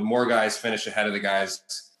now, would more guys finish ahead of the guys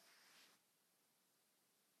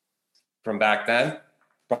from back then?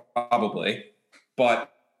 Probably. But,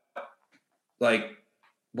 like,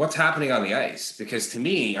 what's happening on the ice? Because to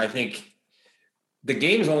me, I think the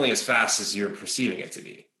game is only as fast as you're perceiving it to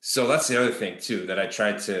be. So that's the other thing too that I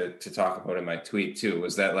tried to talk about in my tweet too,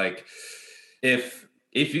 was that, like, if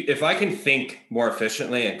I can think more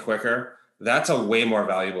efficiently and quicker, that's a way more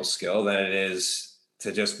valuable skill than it is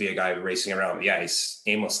to just be a guy racing around the ice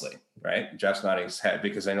aimlessly, right? Jeff's nodding his head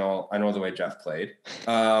because I know the way Jeff played.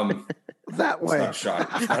 That way. It's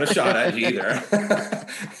not a shot at you either.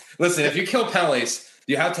 Listen, if you kill penalties,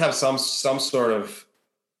 you have to have some sort of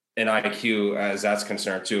an IQ as that's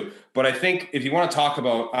concerned too. But I think if you want to talk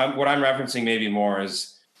about what I'm referencing maybe more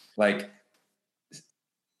is, like,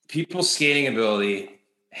 people's skating ability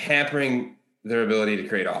hampering their ability to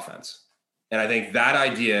create offense. And I think that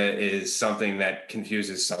idea is something that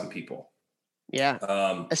confuses some people.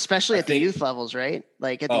 Yeah. Especially at the youth levels, right?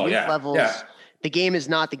 Like, at the youth levels, the game is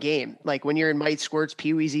not the game. Like, when you're in Might Squirts,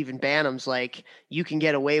 Pee-wees, even Bantams, like, you can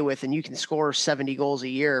get away with and you can score 70 goals a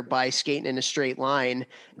year by skating in a straight line,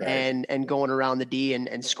 right, and going around the D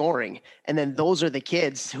and scoring. And then those are the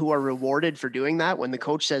kids who are rewarded for doing that. When the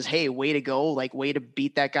coach says, hey, way to go, like, way to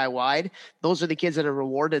beat that guy wide, those are the kids that are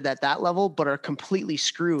rewarded at that level, but are completely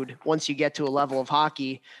screwed once you get to a level of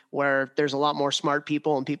hockey where there's a lot more smart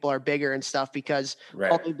people and people are bigger and stuff, because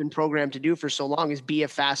all they've been programmed to do for so long is be a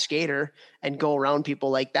fast skater and go around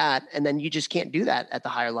people like that. And then you just can't do that at the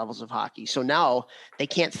higher levels of hockey. So now they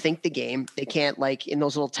can't think the game. They can't, like, in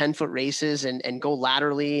those little 10-foot races and go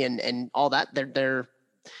laterally and all that. They're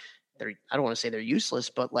I don't want to say they're useless,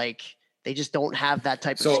 but, like, they just don't have that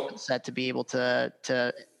type of skill set to be able to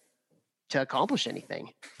accomplish anything.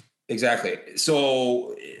 Exactly.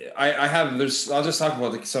 So I'll just talk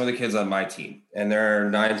about some of the kids on my team, and they're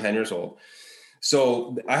 9, 10 years old.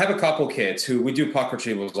 So I have a couple kids who we do puck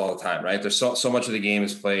retrievals all the time, right? There's so much of the game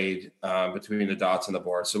is played between the dots and the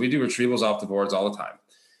board. So we do retrievals off the boards all the time.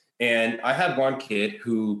 And I had one kid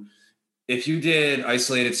who, if you did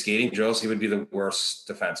isolated skating drills, he would be the worst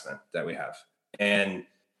defenseman that we have. And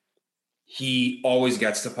he always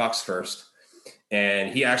gets the pucks first.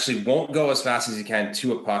 And he actually won't go as fast as he can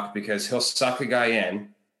to a puck, because he'll suck a guy in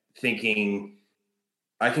thinking,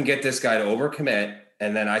 I can get this guy to overcommit,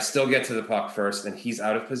 and then I still get to the puck first, and he's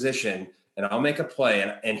out of position, and I'll make a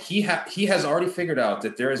play. And he has already figured out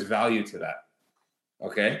that there is value to that.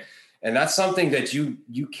 Okay. And that's something that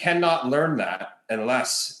you cannot learn that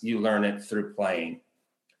unless you learn it through playing,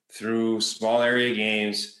 through small area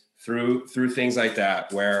games, through things like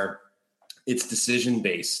that, where it's decision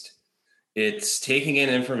based. It's taking in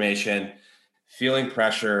information, feeling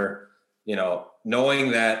pressure,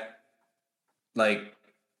 knowing that, like,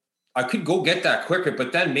 I could go get that quicker,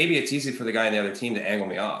 but then maybe it's easy for the guy on the other team to angle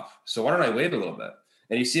me off. So why don't I wait a little bit?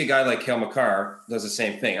 And you see a guy like Cale Makar does the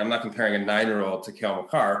same thing. I'm not comparing a 9-year-old to Cale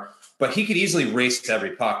Makar, but he could easily race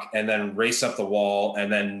every puck and then race up the wall and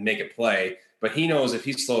then make a play. But he knows if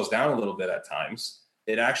he slows down a little bit at times,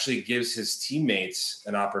 it actually gives his teammates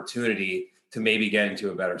an opportunity to maybe get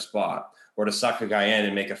into a better spot, or to suck a guy in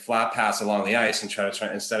and make a flat pass along the ice and try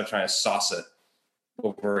instead of trying to sauce it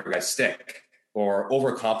over a guy's stick or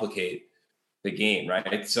overcomplicate the game,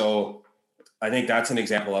 right? So I think that's an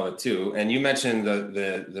example of it too. And you mentioned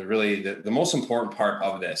the most important part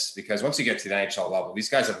of this, because once you get to the NHL level, these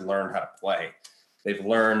guys have learned how to play. They've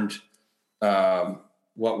learned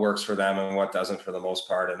what works for them and what doesn't for the most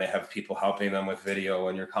part, and they have people helping them with video,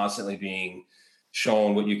 and you're constantly being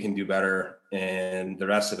shown what you can do better and the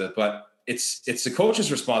rest of it. But it's the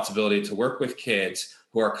coach's responsibility to work with kids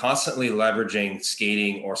who are constantly leveraging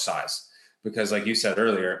skating or size, because like you said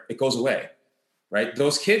earlier, it goes away, right?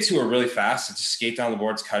 Those kids who are really fast and just skate down the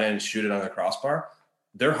boards, cut in and shoot it on the crossbar,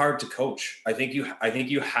 they're hard to coach. I think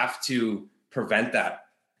you have to prevent that.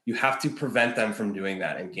 You have to prevent them from doing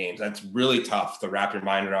that in games. That's really tough to wrap your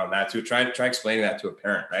mind around that, to try explaining that to a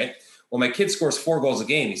parent, right? Well, my kid scores 4 goals a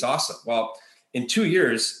game. He's awesome. Well, in 2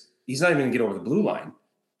 years, he's not even gonna get over the blue line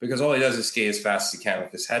because all he does is skate as fast as he can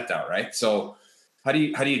with his head down, right? So how do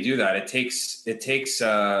you do that? It takes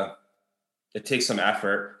some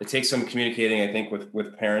effort. It takes some communicating, I think,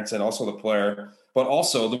 with parents and also the player, but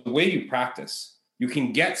also the way you practice. You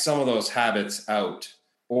can get some of those habits out,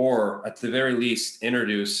 or at the very least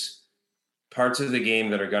introduce parts of the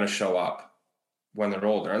game that are going to show up when they're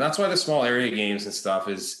older. And that's why the small area games and stuff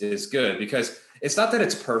is good, because it's not that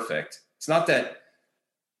it's perfect. It's not that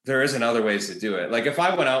there isn't other ways to do it. Like if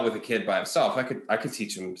I went out with a kid by himself, I could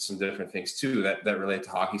teach him some different things too that relate to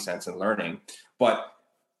hockey sense and learning. But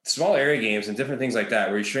small area games and different things like that,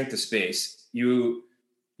 where you shrink the space, you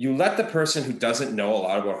let the person who doesn't know a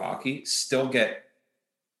lot about hockey still get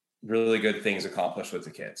really good things accomplished with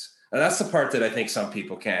the kids. And that's the part that I think some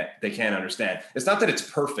people can't understand. It's not that it's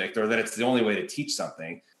perfect or that it's the only way to teach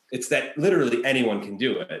something. It's that literally anyone can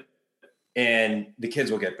do it and the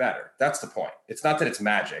kids will get better. That's the point. It's not that it's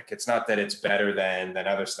magic. It's not that it's better than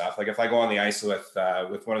other stuff. Like if I go on the ice with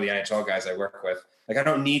one of the NHL guys I work with, like I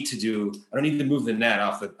don't need to move the net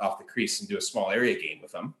off the crease and do a small area game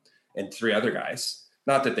with them and 3 other guys.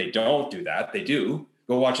 Not that they don't do that. They do.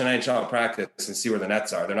 Go watch an NHL practice and see where the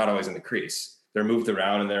nets are. They're not always in the crease. They're moved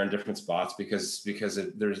around and they're in different spots because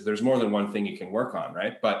there's more than one thing you can work on,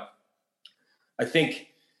 right? But I think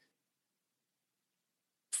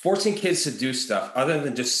forcing kids to do stuff other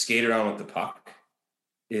than just skate around with the puck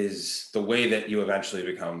is the way that you eventually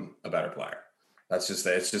become a better player. It's just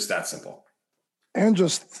that simple. And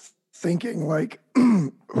just thinking like,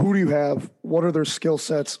 who do you have? What are their skill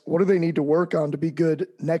sets? What do they need to work on to be good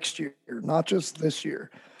next year, not just this year?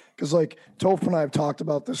 Because like Toph and I have talked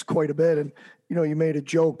about this quite a bit, and you made a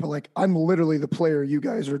joke, but like I'm literally the player you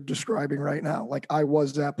guys are describing right now. Like I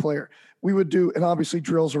was that player. We would do, and obviously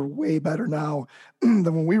drills are way better now than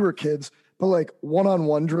when we were kids, but like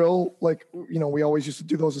one-on-one drill, like, we always used to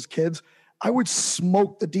do those as kids. I would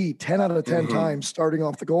smoke the D 10 out of 10 times starting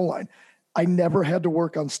off the goal line. I never had to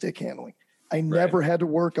work on stick handling. I never had to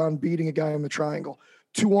work on beating a guy in the triangle.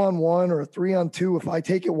 2-on-1 or a 3-on-2, if I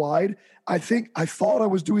take it wide, I thought I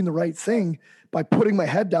was doing the right thing by putting my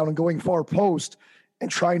head down and going far post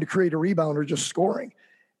and trying to create a rebound or just scoring.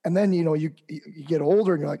 And then, you get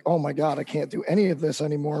older and you're like, oh my God, I can't do any of this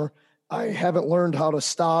anymore. I haven't learned how to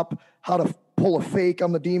stop, how to pull a fake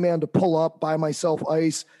on the D-man to pull up, buy myself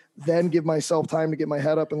ice, then give myself time to get my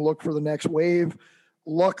head up and look for the next wave.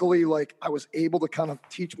 Luckily, like I was able to kind of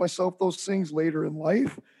teach myself those things later in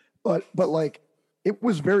life, but like it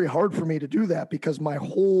was very hard for me to do that because my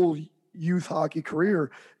whole youth hockey career,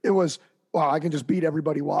 it was, wow, I can just beat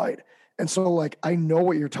everybody wide. And so like, I know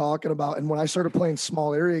what you're talking about. And when I started playing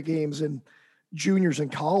small area games in juniors in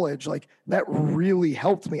college, like that really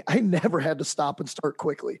helped me. I never had to stop and start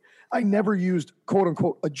quickly. I never used quote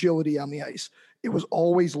unquote agility on the ice. It was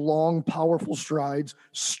always long, powerful strides,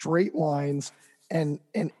 straight lines. And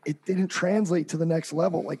it didn't translate to the next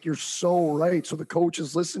level. Like you're so right. So the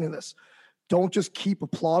coaches listening to this, don't just keep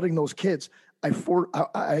applauding those kids.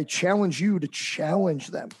 I challenge you to challenge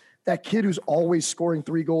them. That kid who's always scoring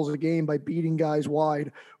 3 goals a game by beating guys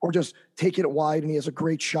wide or just taking it wide and he has a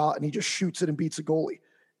great shot and he just shoots it and beats a goalie.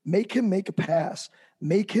 Make him make a pass.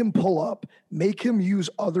 Make him pull up. Make him use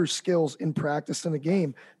other skills in practice in the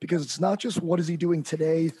game, because it's not just what is he doing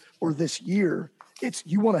today or this year. It's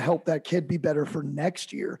you want to help that kid be better for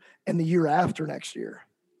next year and the year after next year.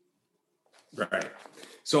 Right.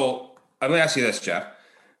 So I'm going to ask you this, Jeff.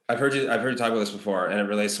 I've heard you talk about this before, and it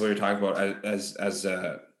relates to what you're talking about as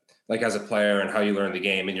a player and how you learn the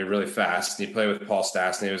game. And you're really fast. And you play with Paul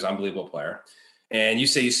Stastny, who's an unbelievable player. And you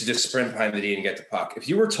say you used to just sprint behind the D and get the puck. If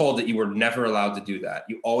you were told that you were never allowed to do that,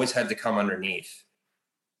 you always had to come underneath,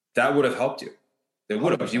 that would have helped you. It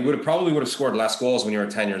would have. You probably would have scored less goals when you were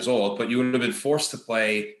 10 years old, but you would have been forced to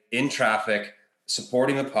play in traffic,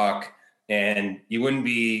 supporting the puck, and you wouldn't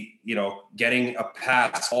be, getting a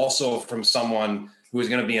pass also from someone who is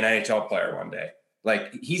going to be an NHL player one day.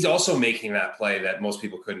 Like he's also making that play that most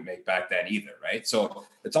people couldn't make back then either, right? So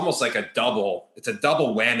it's almost like a double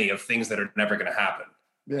whammy of things that are never going to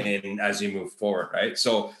happen as you move forward, right?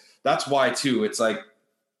 So that's why too, it's like,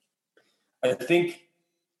 I think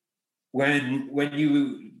when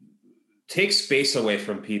you take space away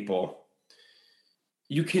from people,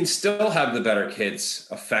 you can still have the better kids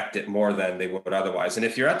affect it more than they would otherwise. And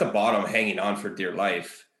if you're at the bottom hanging on for dear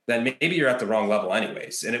life, then maybe you're at the wrong level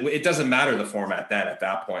anyways. And it doesn't matter the format then at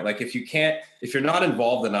that point. Like if you're not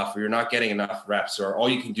involved enough, or you're not getting enough reps, or all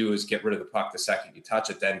you can do is get rid of the puck the second you touch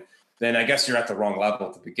it, then I guess you're at the wrong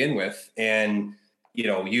level to begin with. And,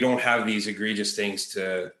 you don't have these egregious things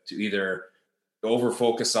to either over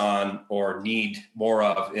focus on or need more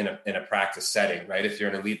of in a practice setting, right? If you're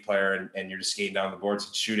an elite player and you're just skating down the boards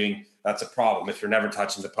and shooting, that's a problem. If you're never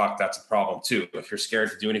touching the puck, that's a problem too. If you're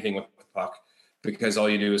scared to do anything with the puck because all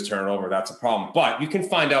you do is turn it over, that's a problem. But you can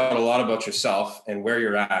find out a lot about yourself and where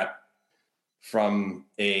you're at from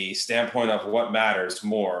a standpoint of what matters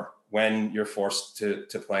more when you're forced to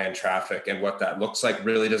play in traffic, and what that looks like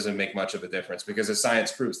really doesn't make much of a difference because the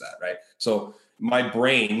science proves that, right? So my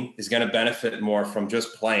brain is going to benefit more from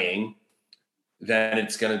just playing than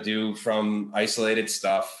it's going to do from isolated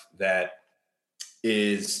stuff that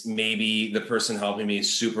is maybe the person helping me is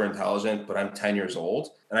super intelligent, but I'm 10 years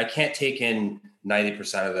old and I can't take in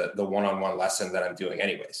 90% of the one-on-one lesson that I'm doing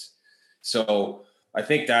anyways. So I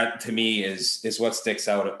think that to me is what sticks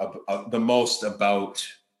out the most about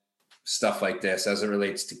stuff like this as it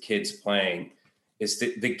relates to kids playing, is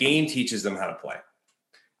the game teaches them how to play.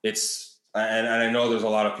 And I know there's a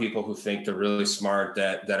lot of people who think they're really smart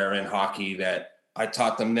that are in hockey, that I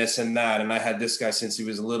taught them this and that, and I had this guy since he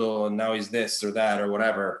was little and now he's this or that or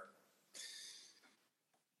whatever.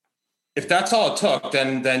 If that's all it took,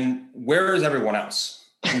 then where is everyone else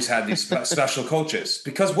who's had these special coaches?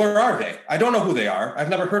 Because where are they? I don't know who they are. I've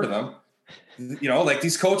never heard of them. Like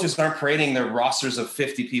these coaches aren't creating their rosters of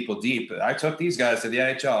 50 people deep. I took these guys to the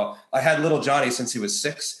NHL. I had little Johnny since he was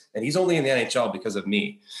 6, and he's only in the NHL because of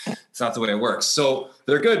me. It's not the way it works. So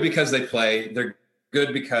they're good because they play. They're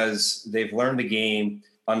good because they've learned the game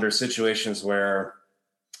under situations where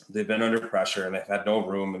they've been under pressure and they've had no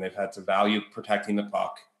room, and they've had to value protecting the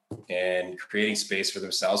puck and creating space for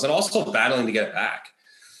themselves, and also battling to get it back.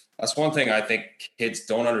 That's one thing I think kids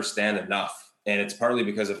don't understand enough. And it's partly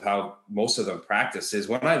because of how most of them practice is,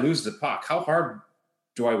 when I lose the puck, how hard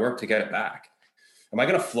do I work to get it back? Am I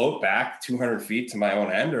going to float back 200 feet to my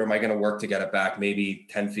own end, or am I going to work to get it back maybe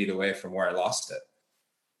 10 feet away from where I lost it?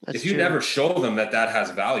 If you never show them that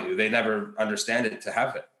has value, they never understand it to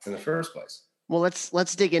have it in the first place. Well,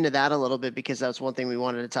 let's dig into that a little bit, because that's one thing we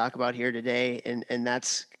wanted to talk about here today. And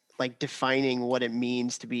that's like defining what it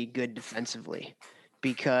means to be good defensively,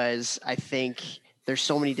 because I think there's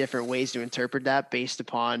so many different ways to interpret that based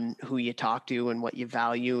upon who you talk to and what you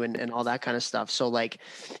value and all that kind of stuff. So like,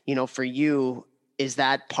 for you, is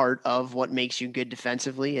that part of what makes you good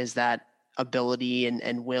defensively? Is that ability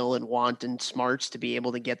and will and want and smarts to be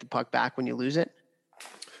able to get the puck back when you lose it?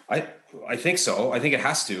 I think so. I think it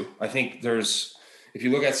has to. I think if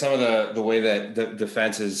you look at some of the way that the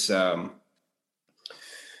defense is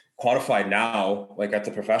quantified now, like at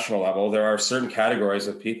the professional level, there are certain categories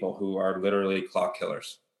of people who are literally clock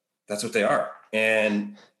killers. That's what they are.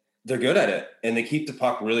 And they're good at it. And they keep the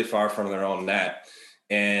puck really far from their own net.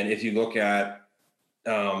 And if you look at,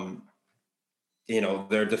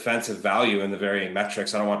 their defensive value in the varying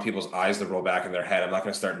metrics, I don't want people's eyes to roll back in their head. I'm not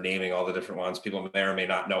going to start naming all the different ones. People may or may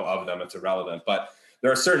not know of them. It's irrelevant. But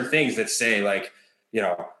there are certain things that say, like, you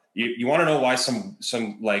want to know why some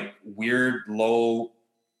like weird low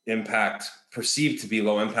impact, perceived to be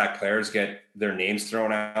low impact players get their names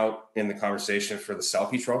thrown out in the conversation for the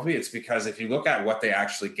Selke Trophy. It's because if you look at what they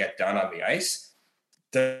actually get done on the ice,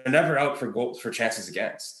 they're never out for goals, for chances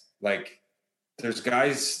against. Like there's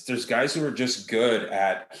guys who are just good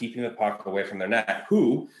at keeping the puck away from their net,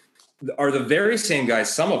 who are the very same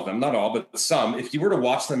guys, some of them, not all, but some, if you were to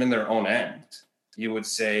watch them in their own end, you would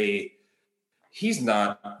say he's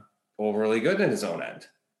not overly good in his own end.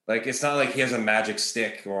 Like, it's not like he has a magic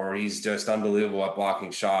stick or he's just unbelievable at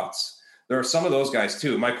blocking shots. There are some of those guys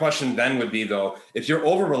too. My question then would be, though, if you're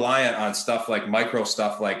over reliant on stuff like micro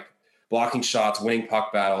stuff, like blocking shots, winning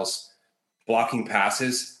puck battles, blocking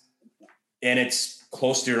passes, and it's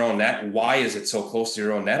close to your own net, why is it so close to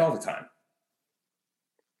your own net all the time?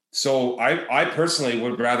 So I personally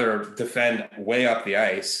would rather defend way up the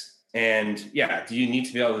ice. And yeah, do you need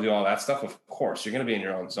to be able to do all that stuff? Of course, you're going to be in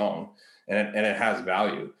your own zone and it has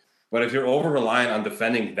value. But if you're over reliant on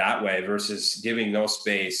defending that way versus giving no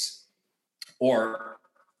space, or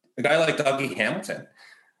a guy like Dougie Hamilton,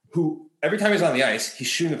 who every time he's on the ice, he's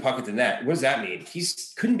shooting the puck at the net. What does that mean? He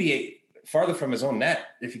couldn't be farther from his own net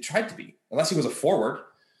if he tried to be, unless he was a forward.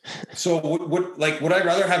 So would I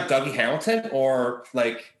rather have Dougie Hamilton, or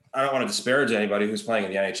like, I don't want to disparage anybody who's playing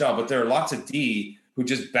in the NHL, but there are lots of D who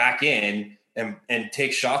just back in and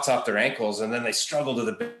take shots off their ankles, and then they struggle to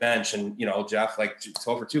the bench. And Jeff, like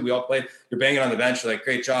Topher too, we all played. You're banging on the bench, you're like,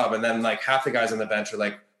 great job, and then like half the guys on the bench are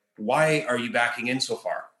like, why are you backing in so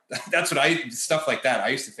far? That's what stuff like that I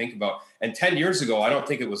used to think about. And 10 years ago, I don't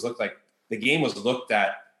think it was looked like the game was looked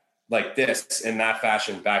at like this in that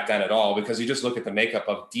fashion back then at all, because you just look at the makeup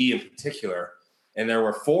of D in particular, and there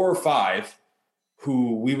were 4 or 5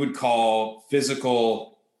 who we would call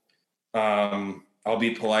physical. I'll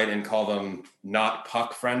be polite and call them not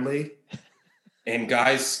puck friendly, and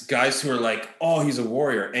guys who are like, oh, he's a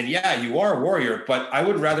warrior. And yeah, you are a warrior, but I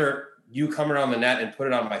would rather you come around the net and put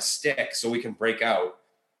it on my stick so we can break out,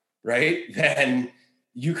 right? Than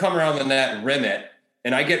you come around the net and rim it,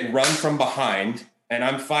 and I get run from behind, and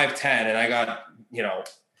I'm 5'10", and I got,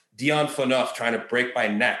 Dion Phaneuf trying to break my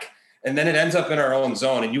neck. And then it ends up in our own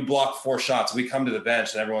zone, and you block 4 shots. We come to the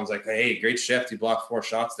bench, and everyone's like, hey, great shift. You blocked 4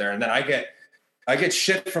 shots there. And then I get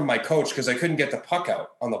shit from my coach because I couldn't get the puck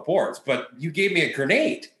out on the boards. But you gave me a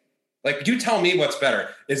grenade. Like, you tell me what's better.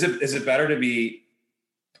 Is it better to be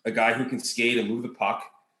a guy who can skate and move the puck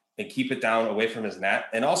and keep it down away from his net,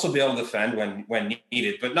 and also be able to defend when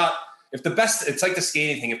needed, but not if the best, it's like the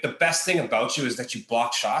skating thing. If the best thing about you is that you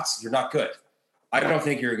block shots, you're not good. I don't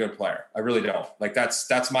think you're a good player. I really don't. Like,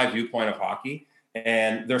 that's my viewpoint of hockey.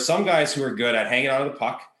 And there's some guys who are good at hanging on to the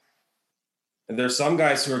puck. And there's some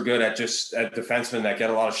guys who are good at defensemen that get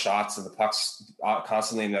a lot of shots and the puck's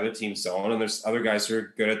constantly in the other team's zone. And there's other guys who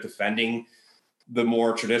are good at defending the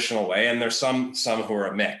more traditional way. And there's some who are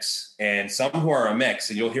a mix. And some who are a mix,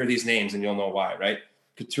 and you'll hear these names and you'll know why, right?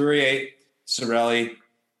 Couturier, Cirelli,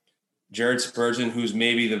 Jared Spurgeon, who's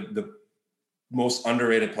maybe the most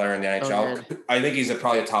underrated player in the NHL. Oh, I think he's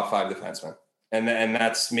probably a top 5 defenseman. And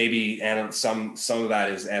that's maybe, and some of that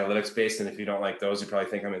is analytics based. And if you don't like those, you probably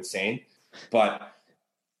think I'm insane. But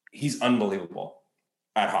he's unbelievable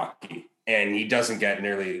at hockey, and he doesn't get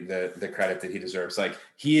nearly the credit that he deserves. Like,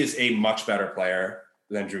 he is a much better player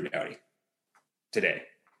than Drew Doughty today.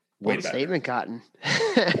 Way better. Statement, Cotton.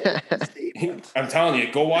 I'm telling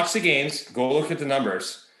you, go watch the games. Go look at the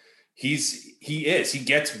numbers. He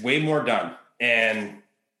gets way more done. And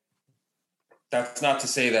that's not to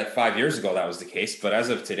say that 5 years ago that was the case, but as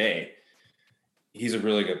of today, he's a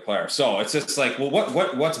really good player. So it's just like, well,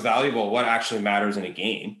 what's valuable? What actually matters in a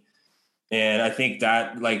game? And I think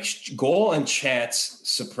that, like, goal and chance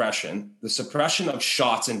suppression, the suppression of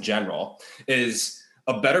shots in general, is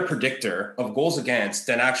a better predictor of goals against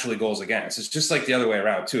than actually goals against. It's just like the other way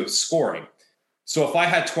around too, of scoring. So if I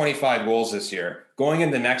had 25 goals this year, going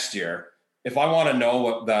into next year, if I want to know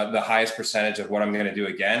what the highest percentage of what I'm going to do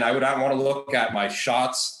again, I want to look at my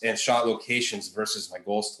shots and shot locations versus my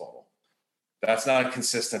goals total. That's not a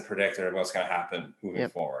consistent predictor of what's going to happen moving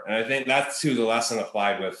forward. And I think that's to the lesson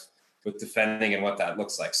applied with defending and what that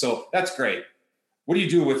looks like. So that's great. What do you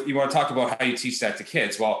do you want to talk about how you teach that to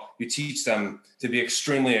kids? Well, you teach them to be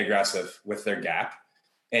extremely aggressive with their gap,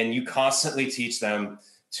 and you constantly teach them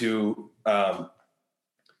to,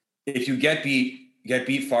 if you get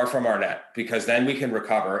beat far from our net, because then we can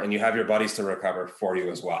recover, and you have your buddies to recover for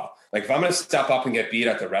you as well. Like, if I'm going to step up and get beat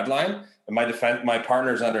at the red line, and my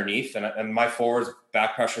partner's underneath, and my forwards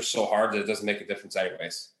back pressure so hard that it doesn't make a difference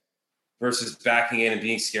anyways, versus backing in and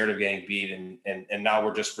being scared of getting beat. And now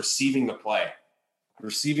we're just receiving the play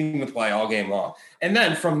all game long. And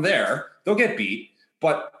then from there, they'll get beat,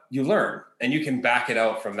 but you learn and you can back it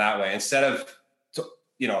out from that way. Instead of,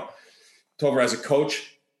 Topher as a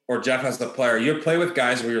coach or Jeff as the player, you play with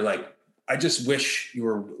guys where you're like, I just wish you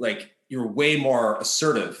were way more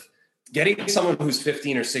assertive. Getting someone who's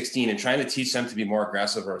 15 or 16 and trying to teach them to be more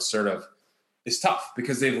aggressive or assertive is tough,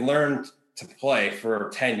 because they've learned to play for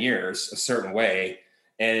 10 years a certain way.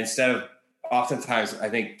 And instead of, oftentimes, I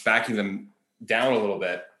think backing them down a little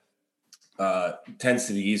bit tends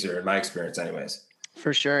to be easier in my experience anyways.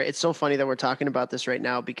 For sure. It's so funny that we're talking about this right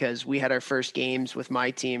now, because we had our first games with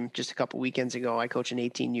my team just a couple weekends ago. I coach an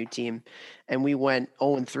 18U team, and we went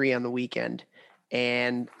 0-3 on the weekend.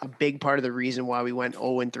 And a big part of the reason why we went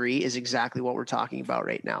 0-3 is exactly what we're talking about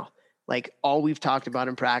right now. Like, all we've talked about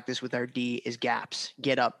in practice with our D is gaps.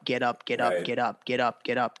 Get up, get up, get up, right. Get up, get up,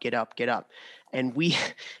 get up, get up, get up. And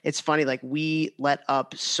it's funny, like, we let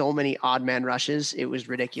up so many odd man rushes. It was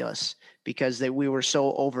ridiculous, because we were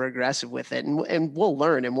so over aggressive with it, and we'll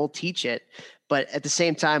learn and we'll teach it. But at the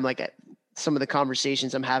same time, like, some of the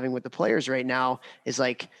conversations I'm having with the players right now is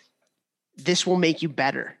like, this will make you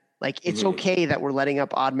better. Like, it's okay that we're letting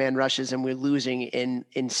up odd man rushes and we're losing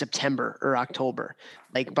in September or October.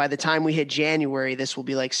 Like, by the time we hit January, this will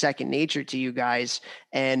be like second nature to you guys.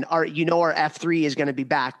 And our F3 is going to be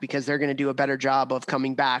back because they're going to do a better job of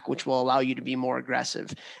coming back, which will allow you to be more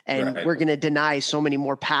aggressive. And we're going to deny so many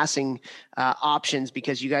more passing options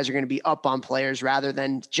because you guys are going to be up on players rather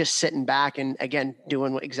than just sitting back and, again,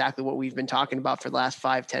 doing exactly what we've been talking about for the last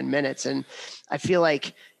 5-10 minutes. And I feel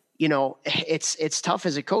like, it's tough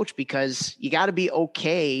as a coach because you got to be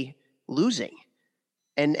okay losing.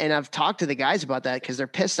 And I've talked to the guys about that because they're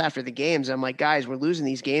pissed after the games. I'm like, guys, we're losing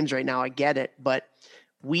these games right now. I get it, but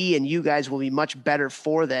we and you guys will be much better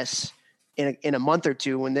for this in a month or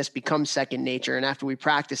two when this becomes second nature. And after we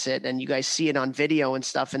practice it and you guys see it on video and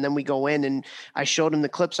stuff, and then we go in and I showed them the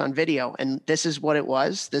clips on video and this is what it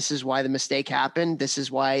was. This is why the mistake happened. This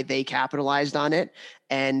is why they capitalized on it.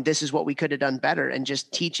 And this is what we could have done better, and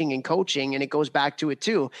just teaching and coaching. And it goes back to it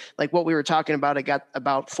too. Like what we were talking about,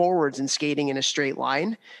 about forwards and skating in a straight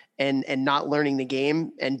line and not learning the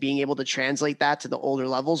game and being able to translate that to the older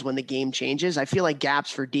levels when the game changes. I feel like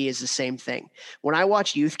gaps for D is the same thing. When I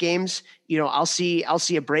watch youth games, I'll see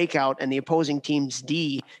a breakout and the opposing team's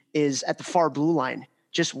D is at the far blue line,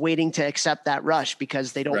 just waiting to accept that rush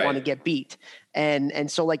because they don't want to get beat.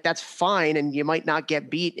 And so like, that's fine. And you might not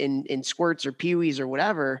get beat in squirts or peewees or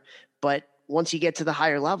whatever, but once you get to the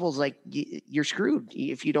higher levels, like you're screwed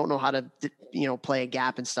if you don't know how to, play a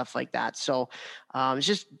gap and stuff like that. So it's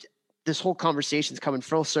just, this whole conversation is coming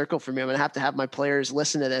full circle for me. I'm going to have my players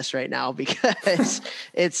listen to this right now because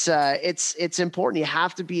it's important. You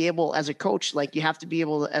have to be able, as a coach, like you have to be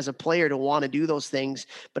able as a player to want to do those things,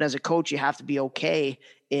 but as a coach, you have to be okay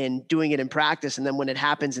in doing it in practice. And then when it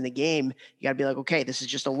happens in the game, you got to be like, okay, this is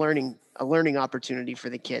just a learning opportunity for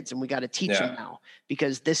the kids. And we got to teach them now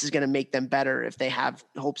because this is going to make them better if they have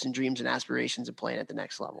hopes and dreams and aspirations of playing at the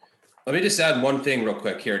next level. Let me just add one thing real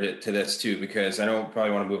quick here to this too, because I don't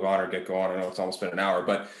probably want to move on or get going. I know it's almost been an hour,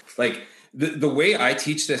 but like the way I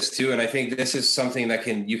teach this too, and I think this is something that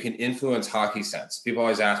you can influence hockey sense. People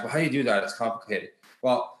always ask, well, how do you do that? It's complicated.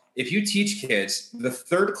 Well, if you teach kids, the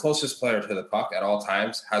third closest player to the puck at all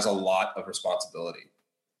times has a lot of responsibility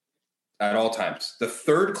at all times. The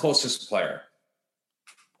third closest player.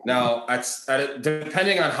 Now,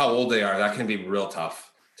 depending on how old they are, that can be real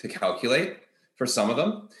tough to calculate for some of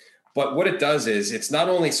them. But what it does is it's not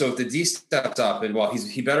only, so if the D steps up and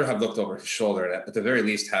he better have looked over his shoulder and at the very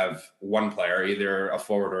least have one player, either a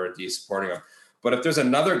forward or a D supporting him. But if there's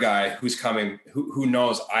another guy who's coming, who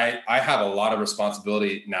knows, I have a lot of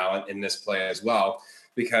responsibility now in this play as well,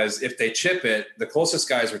 because if they chip it, the closest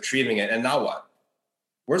guy is retrieving it. And now what?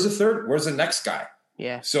 Where's the third? Where's the next guy?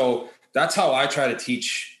 Yeah. So that's how I try to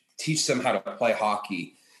teach them how to play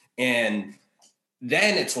hockey. And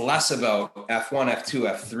then it's less about F1,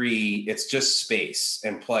 F2, F3. It's just space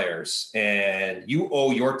and players. And you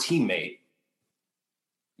owe your teammate,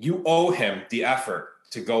 you owe him the effort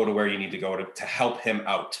to go to where you need to go to help him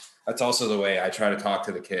out. That's also the way I try to talk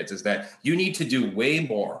to the kids, is that you need to do way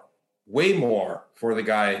more for the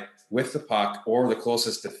guy with the puck or the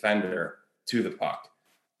closest defender to the puck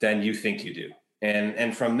than you think you do.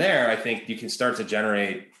 And from there, I think you can start to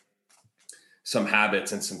generate some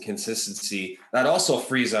habits and some consistency that also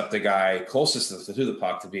frees up the guy closest to the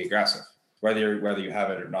puck to be aggressive, whether you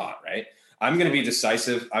have it or not, right? I'm going to be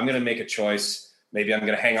decisive. I'm going to make a choice. Maybe I'm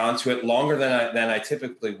going to hang on to it longer than I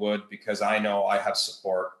typically would, because I know I have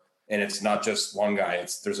support, and it's not just one guy.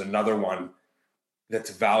 There's another one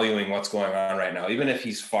that's valuing what's going on right now, even if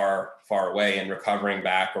he's far, far away and recovering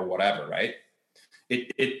back or whatever, right?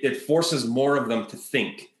 It forces more of them to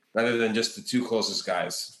think rather than just the two closest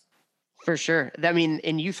guys. For sure. I mean,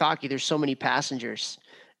 in youth hockey, there's so many passengers,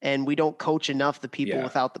 and we don't coach enough the people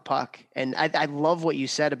without the puck. And I love what you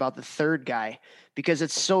said about the third guy, because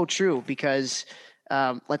it's so true. Because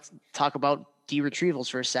let's talk about D retrievals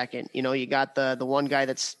for a second. You got the one guy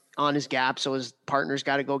that's on his gap, so his partner's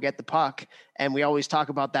got to go get the puck. And we always talk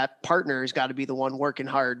about that partner's got to be the one working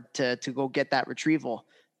hard to go get that retrieval.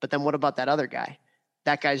 But then what about that other guy?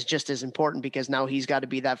 That guy's just as important, because now he's got to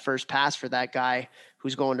be that first pass for that guy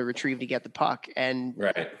who's going to retrieve to get the puck. And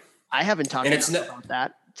I haven't talked about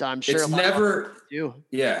that. So I'm sure it's never do.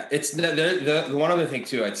 Yeah. It's the one other thing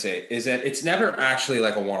too, I'd say, is that it's never actually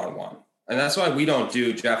like a one-on-one. And that's why we don't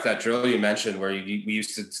do, Jeff, that drill you mentioned where we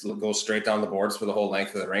used to go straight down the boards for the whole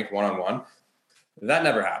length of the rink, one-on-one. That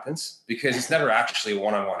never happens, because it's never actually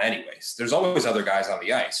one-on-one anyways. There's always other guys on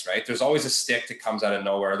the ice, right? There's always a stick that comes out of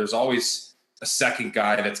nowhere. There's always a second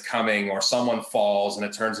guy that's coming, or someone falls and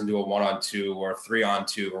it turns into a 1-on-2 or a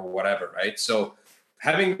 3-on-2 or whatever, right? So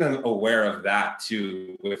having them aware of that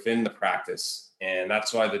too within the practice. And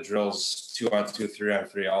that's why the drills 2-on-2,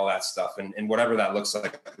 3-on-3, all that stuff. And whatever that looks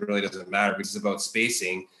like really doesn't matter, because it's about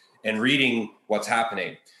spacing and reading what's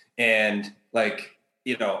happening. And like,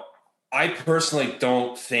 you know, I personally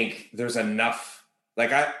don't think there's enough,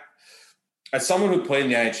 like as someone who played in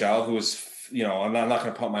the NHL, who was, you know, I'm not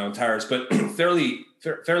going to pump my own tires, but fairly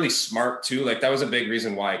smart too. Like that was a big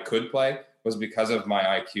reason why I could play, was because of my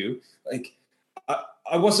IQ. Like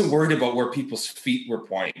I wasn't worried about where people's feet were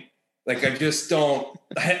pointing. Like I just don't,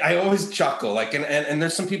 I always chuckle. Like, and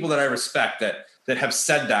there's some people that I respect that have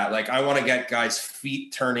said that, like, I want to get guys'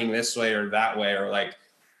 feet turning this way or that way, or like,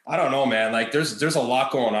 I don't know, man. Like there's a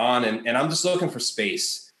lot going on, and I'm just looking for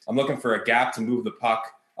space. I'm looking for a gap to move the puck.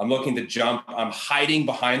 I'm looking to jump. I'm hiding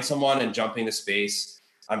behind someone and jumping to space.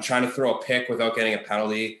 I'm trying to throw a pick without getting a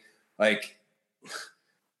penalty. Like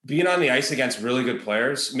being on the ice against really good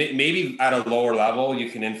players, maybe at a lower level, you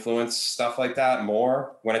can influence stuff like that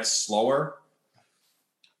more when it's slower.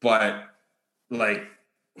 But like,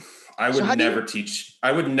 I would never teach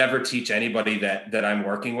anybody that I'm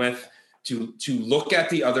working with to look at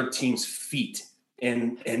the other team's feet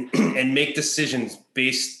and make decisions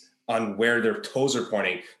based on where their toes are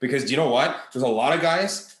pointing. Because you know what? There's a lot of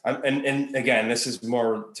guys, and again, this is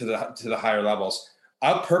more to the higher levels.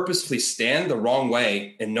 I'll purposely stand the wrong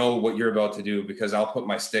way and know what you're about to do, because I'll put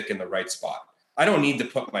my stick in the right spot. I don't need to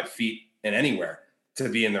put my feet in anywhere to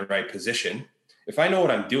be in the right position. If I know what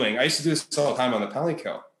I'm doing, I used to do this all the time on the penalty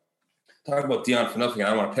kill. Talk about Dion Phaneuf, and I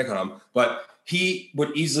don't want to pick on him, but he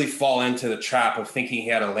would easily fall into the trap of thinking he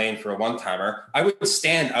had a lane for a one-timer. I would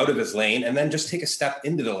stand out of his lane and then just take a step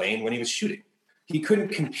into the lane when he was shooting. He couldn't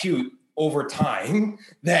compute over time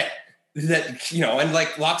that, you know, and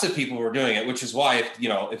like lots of people were doing it, which is why,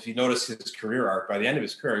 if you notice his career arc, by the end of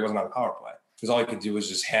his career, he wasn't on the power play, because all he could do was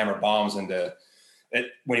just hammer bombs into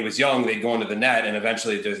it. When he was young, they'd go into the net, and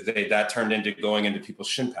eventually that turned into going into people's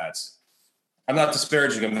shin pads. I'm not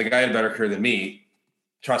disparaging him. The guy had a better career than me.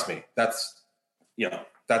 Trust me. That's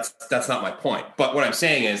not my point. But what I'm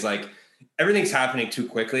saying is, like, everything's happening too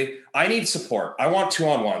quickly. I need support. I want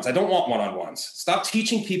 2-on-1s. I don't want 1-on-1s. Stop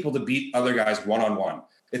teaching people to beat other guys 1-on-1.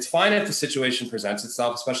 It's fine if the situation presents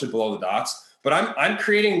itself, especially below the dots. But I'm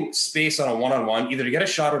creating space on a 1-on-1, either to get a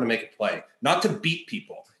shot or to make a play, not to beat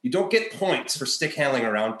people. You don't get points for stick handling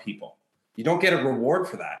around people. You don't get a reward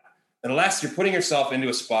for that unless you're putting yourself into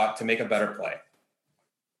a spot to make a better play.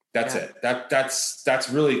 That's it. That's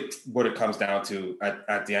really what it comes down to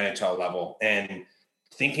at the NHL level. And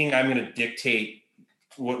thinking I'm going to dictate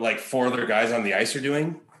what like 4 other guys on the ice are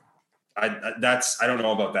doing, I don't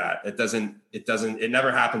know about that. It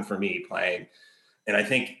never happened for me playing. And I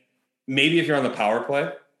think maybe if you're on the power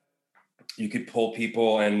play, you could pull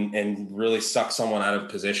people and really suck someone out of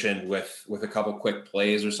position with a couple quick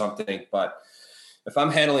plays or something. But if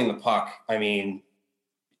I'm handling the puck, I mean,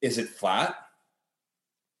 is it flat?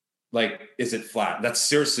 Like, is it flat? That's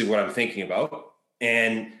seriously what I'm thinking about.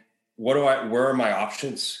 And where are my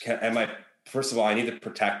options? First of all, I need to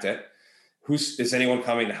protect it. Is anyone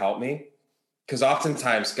coming to help me? Because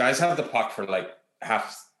oftentimes guys have the puck for like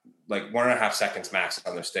 1.5 seconds max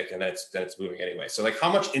on their stick, and then it's moving anyway. So like,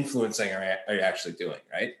 how much influencing are you actually doing?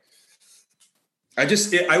 Right.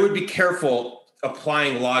 I would be careful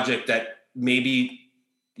applying logic that maybe,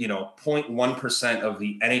 0.1% of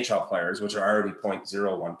the NHL players, which are already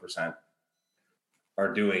 0.01%,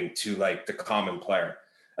 are doing to like the common player.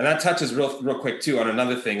 And that touches real quick too on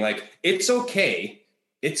another thing. Like, it's okay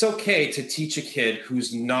to teach a kid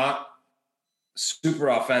who's not super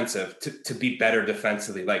offensive to be better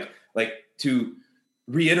defensively, like to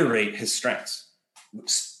reiterate his strengths.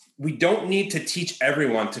 We don't need to teach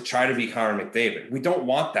everyone to try to be Connor McDavid. We don't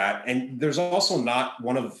want that. And there's also not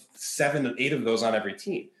one of 7 or 8 of those on every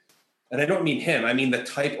team. And I don't mean him. I mean the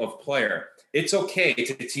type of player. It's okay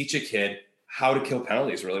to teach a kid how to kill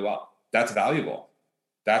penalties really well. That's valuable.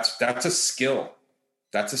 That's a skill.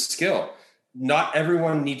 That's a skill. Not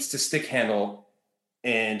everyone needs to stick handle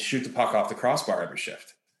and shoot the puck off the crossbar every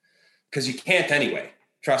shift, because you can't anyway.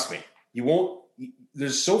 Trust me. You won't.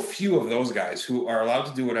 There's so few of those guys who are allowed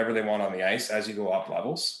to do whatever they want on the ice as you go up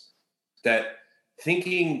levels, that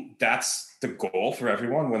thinking that's the goal for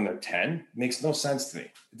everyone when they're 10 makes no sense to me.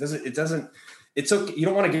 It doesn't, it's okay. You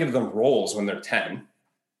don't want to give them roles when they're 10,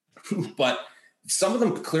 but some of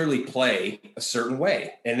them clearly play a certain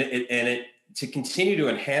way, and it to continue to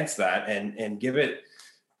enhance that and give it,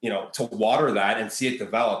 to water that and see it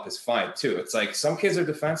develop is fine too. It's like, some kids are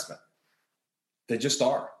defensemen. They just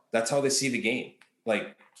are. That's how they see the game.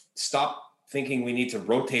 Like, stop thinking we need to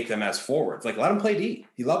rotate them as forwards. Like, let him play D.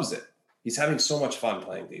 He loves it. He's having so much fun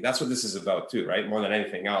playing D. That's what this is about too, right? More than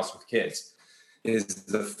anything else with kids is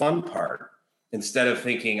the fun part. Instead of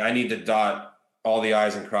thinking I need to dot all the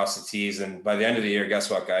I's and cross the T's. And by the end of the year, guess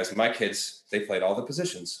what, guys? My kids, they played all the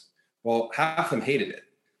positions. Well, half of them hated it.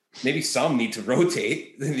 Maybe some need to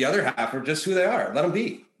rotate. The other half are just who they are. Let them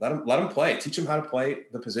be. Let them play. Teach them how to play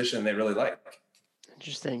the position they really like.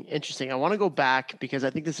 Interesting. I want to go back because I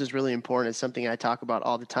think this is really important. It's something I talk about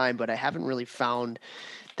all the time, but I haven't really found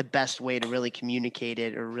the best way to really communicate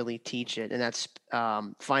it or really teach it. And that's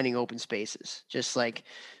finding open spaces, just like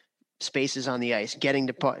spaces on the ice, getting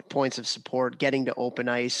to points of support, getting to open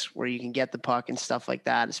ice where you can get the puck and stuff like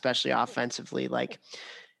that, especially offensively. Like,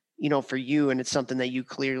 you know, for you, and it's something that you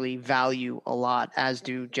clearly value a lot, as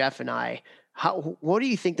do Jeff and I. What do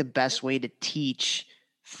you think the best way to teach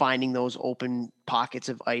finding those open pockets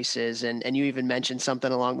of ice is? And you even mentioned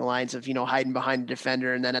something along the lines of, you know, hiding behind a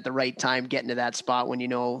defender and then at the right time getting to that spot when you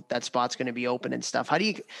know that spot's going to be open and stuff. How do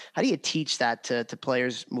you teach that to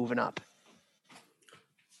players moving up?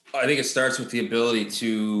 I think it starts with the ability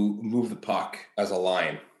to move the puck as a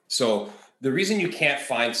line. So the reason you can't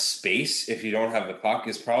find space if you don't have the puck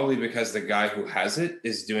is probably because the guy who has it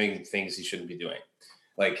is doing things he shouldn't be doing,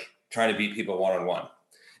 like trying to beat people one-on-one.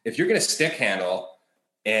 If you're going to stick handle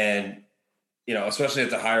and, you know, especially at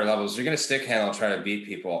the higher levels, you're going to stick handle and try to beat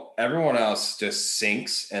people. Everyone else just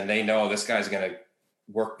sinks and they know this guy's going to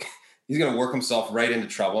work. He's going to work himself right into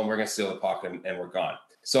trouble and we're going to steal the puck and we're gone.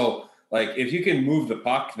 So, like, if you can move the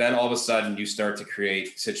puck, then all of a sudden you start to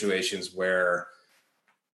create situations where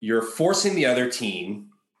you're forcing the other team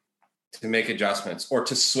to make adjustments or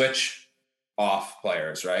to switch off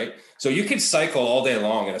players, right? So you can cycle all day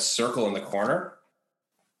long in a circle in the corner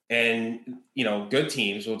and, you know, good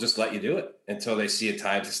teams will just let you do it until they see a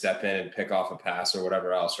time to step in and pick off a pass or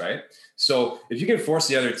whatever else, right? So if you can force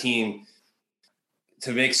the other team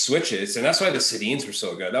to make switches, and that's why the Sedins were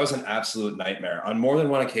so good. That was an absolute nightmare. On more than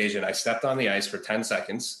one occasion, I stepped on the ice for 10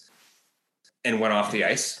 seconds and went off the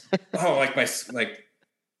ice.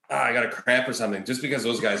 I got a cramp or something just because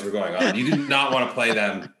those guys were going on. You did not want to play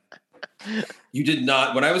them. You did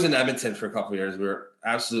not. When I was in Edmonton for a couple of years, we were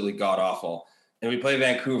absolutely god awful. And we played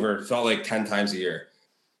Vancouver, it felt like 10 times a year.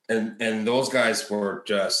 And those guys were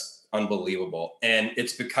just unbelievable. And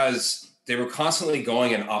it's because they were constantly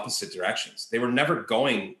going in opposite directions. They were never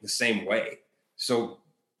going the same way. So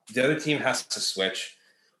the other team has to switch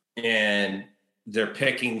and they're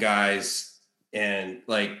picking guys, and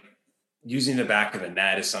like using the back of the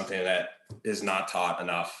net is something that is not taught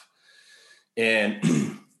enough.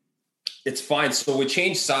 And it's fine. So we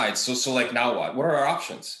change sides. So like now what? What are our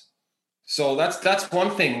options? So that's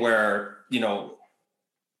one thing where, you know,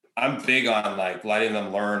 I'm big on like letting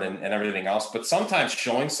them learn and everything else, but sometimes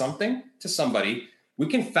showing something to somebody, we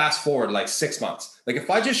can fast forward like 6 months. Like if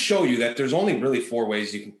I just show you that there's only really 4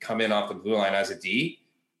 ways you can come in off the blue line as a D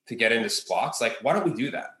to get into spots, like why don't we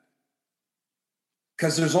do that?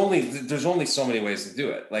 Because there's only so many ways to do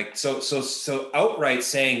it. Like so outright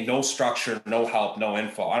saying no structure, no help, no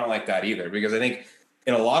info. I don't like that either, because I think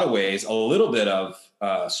in a lot of ways, a little bit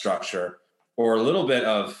of structure or a little bit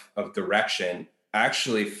of direction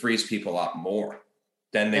actually frees people up more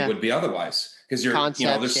than they would be otherwise. Because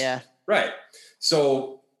right.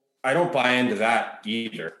 So I don't buy into that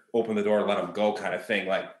either. Open the door, let them go kind of thing.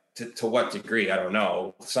 Like to what degree, I don't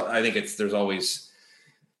know. So I think there's always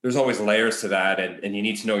layers to that, and you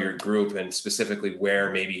need to know your group and specifically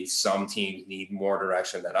where maybe some teams need more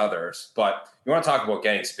direction than others. But you want to talk about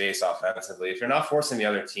getting space offensively. If you're not forcing the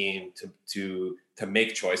other team to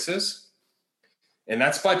make choices, and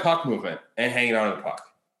that's by puck movement and hanging on to the puck.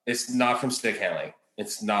 It's not from stick handling.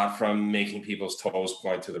 It's not from making people's toes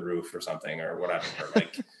point to the roof or something or whatever.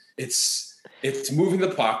 Like it's moving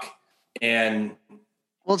the puck and.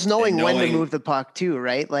 Well, it's knowing when to move the puck too,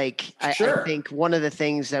 right? Like I think one of the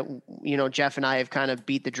things that, you know, Jeff and I have kind of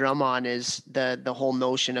beat the drum on is the whole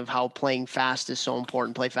notion of how playing fast is so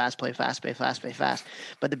important. Play fast, play fast, play fast, play fast.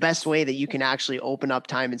 But the best way that you can actually open up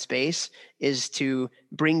time and space is to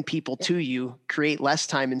bring people to you, create less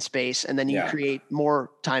time and space, and then you create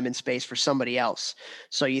more time and space for somebody else.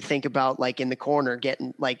 So you think about like in the corner,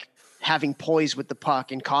 getting like having poise with the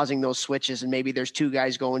puck and causing those switches. And maybe there's 2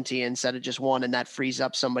 guys going to you instead of just one, and that frees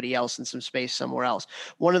up somebody else in some space somewhere else.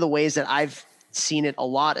 One of the ways that I've seen it a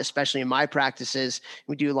lot, especially in my practices,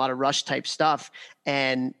 we do a lot of rush type stuff.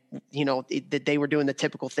 And, you know, they were doing the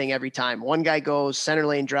typical thing every time. One guy goes center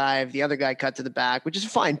lane drive, the other guy cut to the back, which is a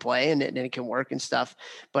fine play and it can work and stuff.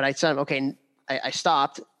 But I said, okay, I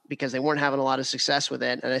stopped because they weren't having a lot of success with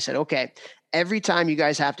it. And I said, okay, every time you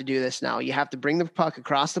guys have to do this now, you have to bring the puck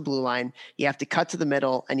across the blue line, you have to cut to the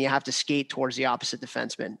middle, and you have to skate towards the opposite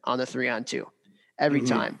defenseman on the 3-on-2 every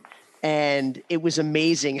time. And it was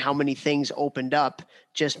amazing how many things opened up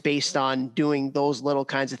just based on doing those little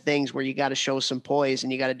kinds of things where you got to show some poise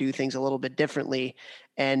and you got to do things a little bit differently.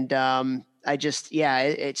 And I just,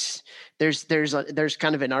 it's there's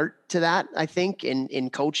kind of an art to that, I think, in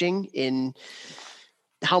coaching, in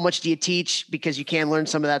how much do you teach, because you can learn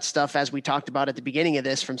some of that stuff, as we talked about at the beginning of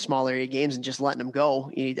this, from small area games and just letting them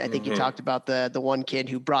go. I think you talked about the one kid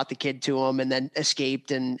who brought the kid to him and then escaped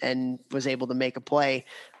and was able to make a play.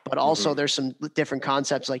 But also there's some different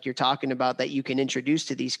concepts like you're talking about that you can introduce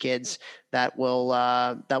to these kids that will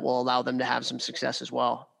allow them to have some success as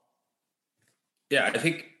well. Yeah, I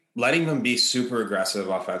think letting them be super aggressive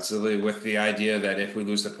offensively with the idea that if we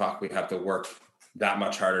lose the puck, we have to work that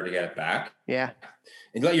much harder to get it back. Yeah.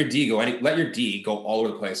 And let your D go all over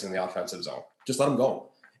the place in the offensive zone. Just let them go.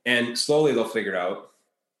 And slowly they'll figure out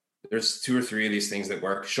there's 2 or 3 of these things that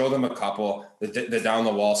work. Show them a couple, the down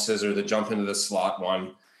the wall scissor, the jump into the slot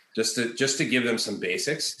one, just to give them some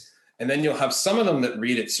basics. And then you'll have some of them that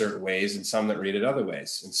read it certain ways and some that read it other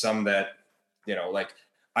ways. And some that, like,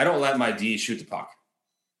 I don't let my D shoot the puck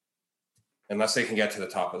unless they can get to the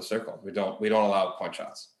top of the circle. We don't allow point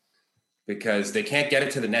shots because they can't get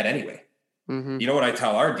it to the net anyway. You know what I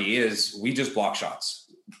tell our D is we just block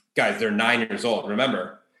shots. Guys, they're 9 years old.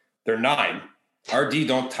 Remember, they're 9. Our D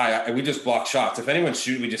don't tie. We just block shots. If anyone's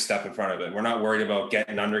shooting, we just step in front of it. We're not worried about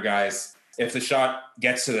getting under guys. If the shot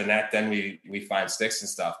gets to the net, then we find sticks and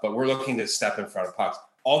stuff. But we're looking to step in front of pucks.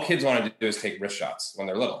 All kids want to do is take wrist shots when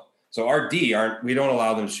they're little. So our D we don't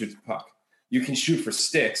allow them to shoot the puck. You can shoot for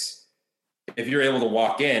sticks if you're able to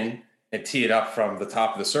walk in and tee it up from the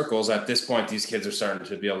top of the circles. At this point, these kids are starting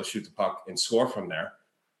to be able to shoot the puck and score from there.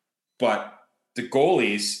 But the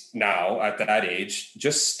goalies now at that age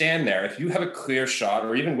just stand there. If you have a clear shot,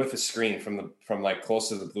 or even with a screen from like close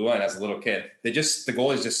to the blue line as a little kid, the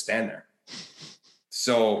goalies just stand there.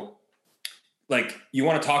 So, like, you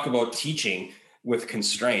want to talk about teaching with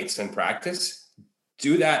constraints and practice,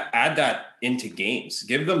 do that, add that into games,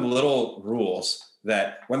 give them little rules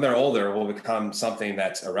that when they're older will become something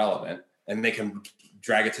that's irrelevant, and they can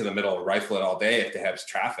drag it to the middle and rifle it all day. If they have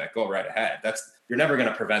traffic, go right ahead. You're never going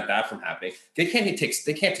to prevent that from happening. They can't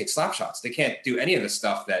take slap shots. They can't do any of the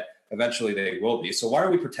stuff that eventually they will be. So why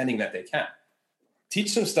are we pretending that they can?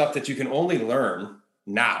 Teach them stuff that you can only learn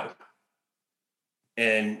now.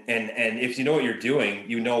 And if you know what you're doing,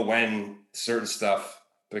 you know when certain stuff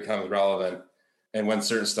becomes relevant and when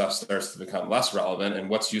certain stuff starts to become less relevant, and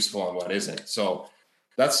what's useful and what isn't. So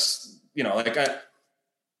that's,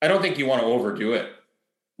 I don't think you want to overdo it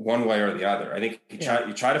one way or the other. I think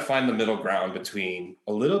you try to find the middle ground between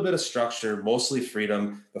a little bit of structure, mostly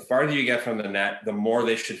freedom. The farther you get from the net, the more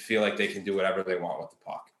they should feel like they can do whatever they want with the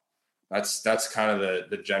puck. That's kind of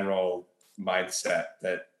the general mindset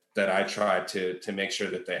that I try to make sure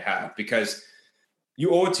that they have, because you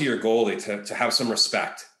owe it to your goalie to have some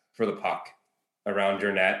respect for the puck around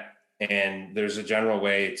your net. And there's a general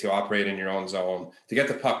way to operate in your own zone to get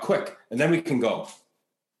the puck quick, and then we can go.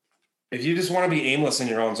 If you just want to be aimless in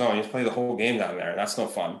your own zone, you just play the whole game down there. That's no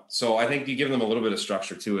fun. So I think you give them a little bit of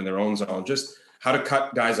structure too in their own zone, just how to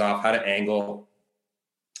cut guys off, how to angle.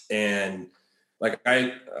 And like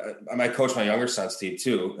I coach my younger son's team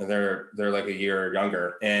too, and they're like a year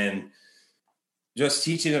younger, and just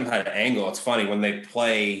teaching them how to angle. It's funny when they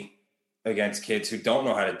play against kids who don't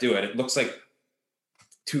know how to do it. It looks like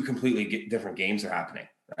 2 completely different games are happening,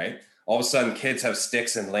 right? All of a sudden kids have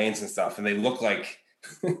sticks and lanes and stuff, and they look like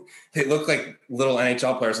little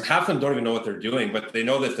NHL players, and half of them don't even know what they're doing, but they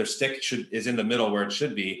know that their stick is in the middle where it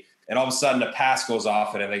should be. And all of a sudden a pass goes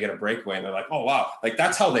off and they get a breakaway, and they're like, oh, wow. Like,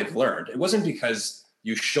 that's how they've learned. It wasn't because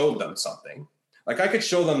you showed them something. Like, I could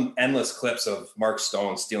show them endless clips of Mark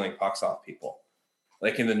Stone stealing pucks off people,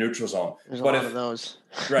 like in the neutral zone. There's a lot of those.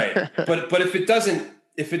 Right. But if it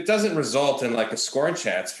doesn't result in like a scoring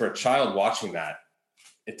chance for a child watching that,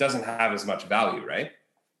 it doesn't have as much value, right?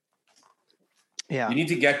 Yeah. You need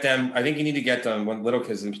to get them. I think you need to get them, when little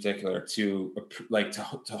kids in particular, to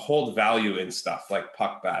hold value in stuff like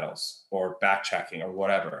puck battles or back checking or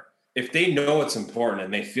whatever. If they know it's important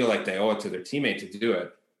and they feel like they owe it to their teammate to do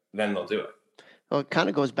it, then they'll do it. Well, it kind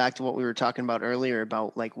of goes back to what we were talking about earlier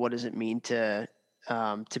about, like, what does it mean to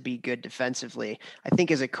be good defensively? I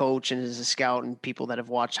think as a coach and as a scout and people that have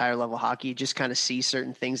watched higher level hockey, you just kind of see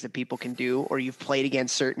certain things that people can do, or you've played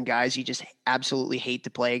against certain guys you just absolutely hate to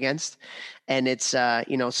play against. And it's,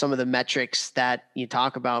 some of the metrics that you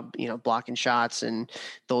talk about, blocking shots and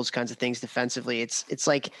those kinds of things defensively. It's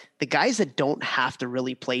like the guys that don't have to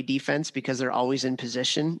really play defense because they're always in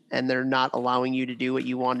position and they're not allowing you to do what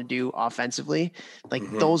you want to do offensively. Like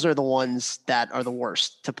those are the ones that are the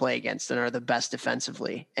worst to play against and are the best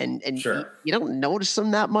defensively. And Sure. you don't notice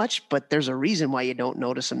them that much, but there's a reason why you don't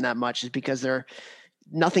notice them that much, is because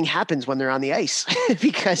nothing happens when they're on the ice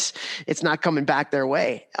because it's not coming back their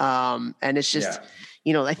way. And it's just,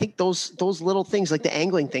 I think those little things, like the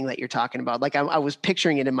angling thing that you're talking about, like I was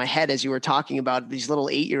picturing it in my head as you were talking about these little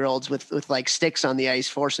 8-year-olds with like sticks on the ice,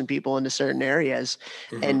 forcing people into certain areas.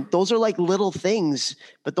 And those are like little things,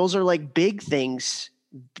 but those are like big things,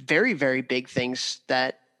 very, very big things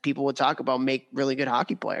that people would talk about make really good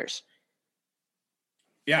hockey players.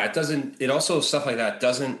 Yeah. It also, stuff like that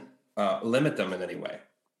doesn't limit them in any way.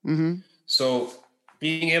 So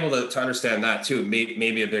being able to understand that too may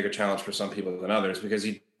be a bigger challenge for some people than others, because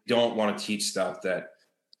you don't want to teach stuff that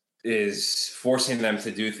is forcing them to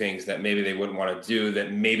do things that maybe they wouldn't want to do,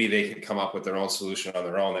 that maybe they could come up with their own solution on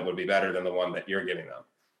their own that would be better than the one that you're giving them,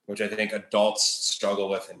 which I think adults struggle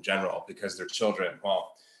with in general because they're children.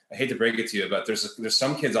 Well, I hate to break it to you, but there's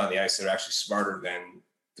some kids on the ice that are actually smarter than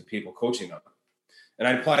the people coaching them. And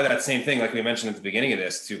I apply that same thing, like we mentioned at the beginning of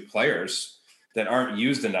this, to players that aren't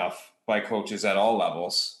used enough by coaches at all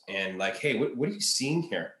levels. And like, hey, what are you seeing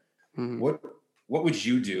here? What would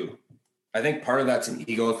you do? I think part of that's an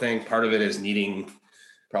ego thing. Part of it is needing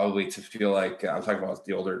probably to feel like, I'm talking about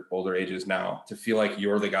the older ages now, to feel like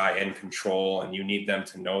you're the guy in control and you need them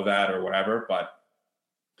to know that or whatever. But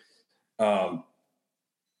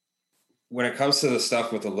when it comes to the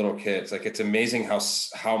stuff with the little kids, like, it's amazing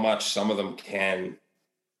how much some of them can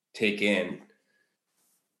take in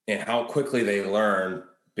and how quickly they learn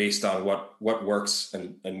based on what works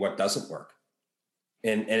and what doesn't work.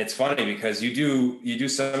 And it's funny because you do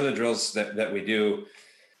some of the drills that we do,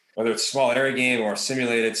 whether it's small area game or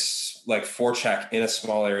simulated like forecheck in a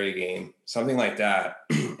small area game, something like that.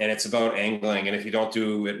 And it's about angling. And if you don't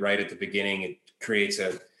do it right at the beginning, it creates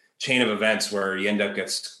a chain of events where you end up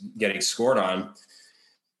getting scored on.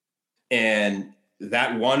 And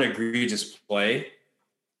that one egregious play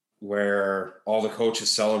where all the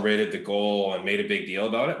coaches celebrated the goal and made a big deal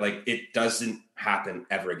about it, like, it doesn't happen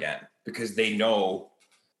ever again because they know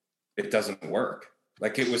it doesn't work.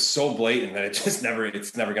 Like, it was so blatant that it's never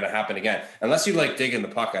going to happen again. Unless you like digging the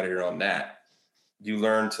puck out of your own net, you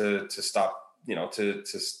learn to stop,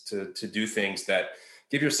 to do things that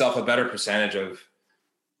give yourself a better percentage of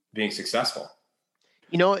being successful.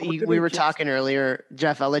 We were talking earlier,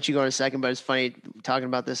 Jeff, I'll let you go in a second, but it's funny talking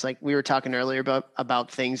about this. Like, we were talking earlier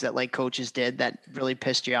about things that like coaches did that really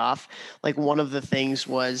pissed you off. Like, one of the things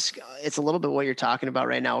was, it's a little bit what you're talking about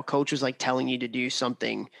right now. A coach was like telling you to do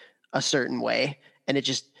something a certain way. And it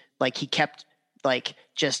just, like, he kept like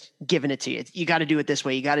just giving it to you. You got to do it this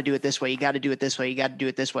way. You got to do it this way. You got to do it this way. You got to do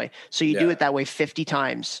it this way. So you do it that way 50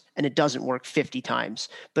 times and it doesn't work 50 times.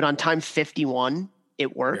 But on time 51,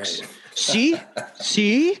 it works. Right.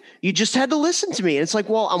 See, you just had to listen to me. And it's like,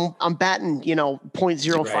 well, I'm batting,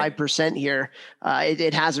 0.05% here.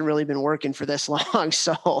 It hasn't really been working for this long.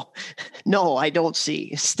 So no, I don't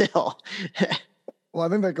see still. Well, I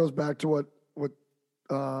think that goes back to what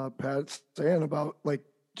Pat's saying about, like,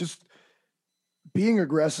 just being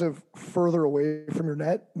aggressive further away from your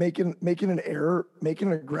net, making an error, making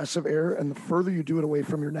an aggressive error. And the further you do it away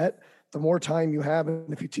from your net, the more time you have.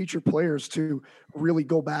 And if you teach your players to really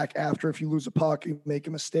go back after, if you lose a puck, you make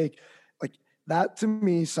a mistake, like, that to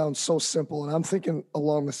me sounds so simple. And I'm thinking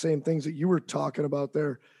along the same things that you were talking about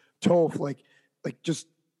there, Toph, like just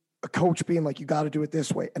a coach being like, you got to do it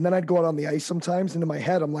this way. And then I'd go out on the ice sometimes, and in my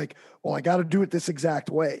head, I'm like, well, I got to do it this exact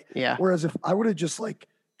way. Yeah. Whereas if I would have just like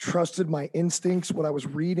trusted my instincts, what I was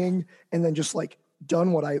reading, and then just like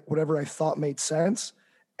done whatever I thought made sense,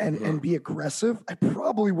 and be aggressive, I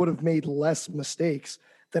probably would have made less mistakes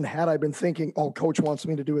than had I been thinking, oh, coach wants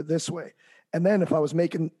me to do it this way. And then if I was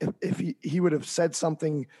if he would have said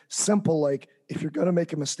something simple, like, if you're going to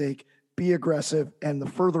make a mistake, be aggressive, and the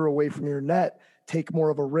further away from your net, take more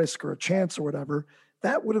of a risk or a chance or whatever,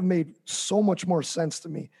 that would have made so much more sense to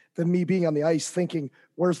me than me being on the ice thinking,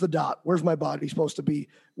 where's the dot? Where's my body supposed to be?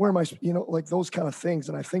 Where am I, like those kind of things.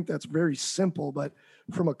 And I think that's very simple, but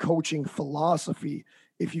from a coaching philosophy,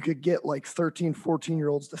 if you could get like 13,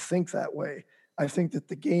 14-year-olds to think that way, I think that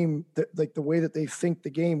the game, like the way that they think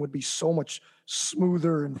the game would be so much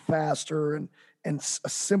smoother and faster and a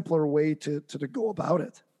simpler way to go about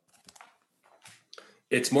it.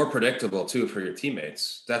 It's more predictable too for your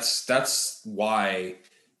teammates. That's why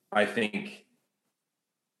I think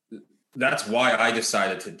that's why I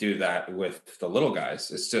decided to do that with the little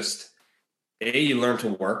guys. It's just you learn to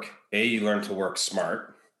work. You learn to work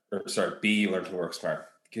smart. B, you learn to work smart.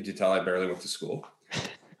 Could you tell I barely went to school?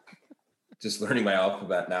 Just learning my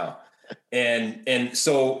alphabet now. And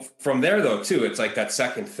so from there though too, it's like that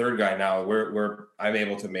second, third guy now where I'm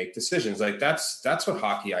able to make decisions. Like that's what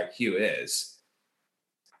hockey IQ is.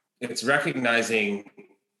 It's recognizing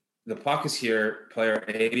the puck is here, player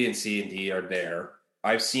A, B, and C and D are there.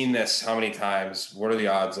 I've seen this how many times? What are the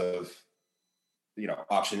odds of,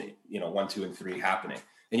 option, 1, 2, and 3 happening?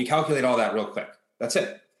 And you calculate all that real quick. That's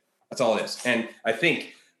it. That's all it is. And I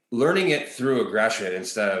think learning it through aggression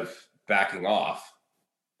instead of backing off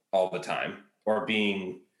all the time or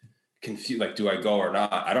being confused, like, do I go or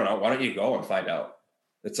not? I don't know. Why don't you go and find out?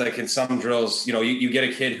 It's like in some drills, you get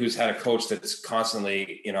a kid who's had a coach that's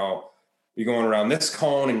constantly, you're going around this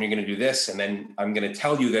cone and you're going to do this. And then I'm going to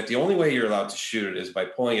tell you that the only way you're allowed to shoot it is by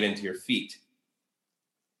pulling it into your feet.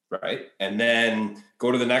 Right. And then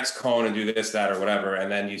go to the next cone and do this, that, or whatever.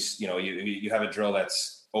 And then you have a drill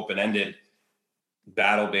that's open-ended,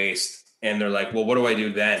 battle-based. And they're like, well, what do I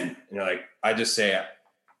do then? And you're like, I just say,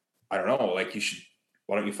 I don't know. Like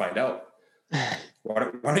why don't you find out?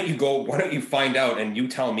 Why don't you find out and you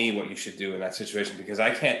tell me what you should do in that situation? Because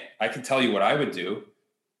I can tell you what I would do,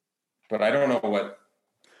 but I don't know what.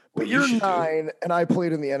 But you're 9 and I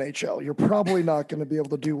played in the NHL. You're probably not going to be able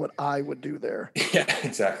to do what I would do there. Yeah,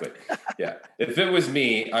 exactly. Yeah. If it was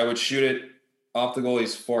me, I would shoot it off the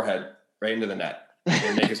goalie's forehead right into the net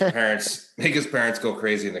and make his parents go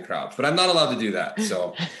crazy in the crowd. But I'm not allowed to do that.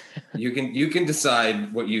 So you can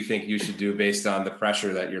decide what you think you should do based on the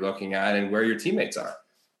pressure that you're looking at and where your teammates are.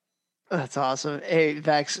 That's awesome. Hey,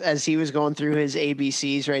 Vex, as he was going through his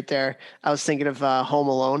ABCs right there, I was thinking of Home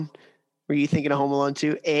Alone. Were you thinking of Home Alone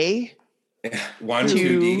 2? A? 1,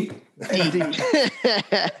 2, D.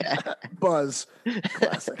 Buzz.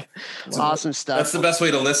 Classic. Awesome stuff. That's the best way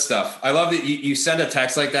to list stuff. I love that you send a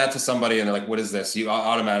text like that to somebody and they're like, what is this? You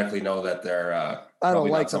automatically know that they're I don't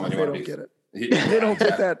like them if they don't get it. If they don't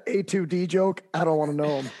get that A2D joke, I don't want to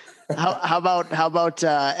know them. How about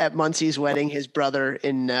at Muncie's wedding, his brother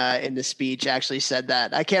in the speech actually said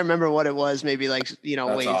that. I can't remember what it was. Maybe like,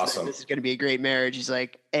 wait, awesome. This is going to be a great marriage. He's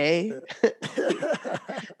like, A.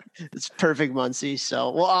 It's perfect, Muncie.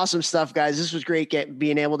 So, well, awesome stuff, guys. This was great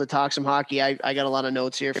being able to talk some hockey. I got a lot of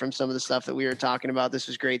notes here from some of the stuff that we were talking about. This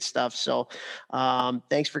was great stuff. So,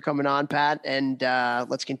 thanks for coming on, Pat, and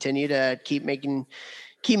let's continue to keep making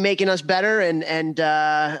us better and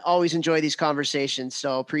always enjoy these conversations.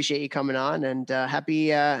 So appreciate you coming on and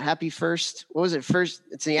happy first. What was it?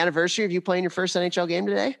 It's the anniversary of you playing your first NHL game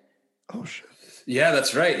today. Oh shit. Yeah,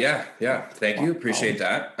 that's right. Yeah. Thank you. Appreciate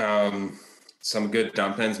that. Some good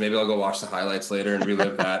dump-ins. Maybe I'll go watch the highlights later and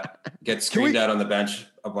relive that. Get screamed at on the bench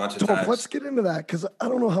a bunch of times. Let's get into that. Cause I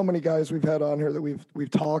don't know how many guys we've had on here that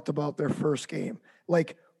we've talked about their first game.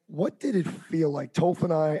 Like, what did it feel like? Toph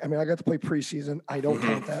and I mean, I got to play preseason. I don't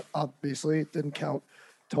count that, obviously. It didn't count.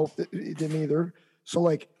 Toph it didn't either. So,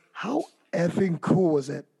 like, how effing cool was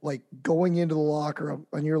it, like, going into the locker room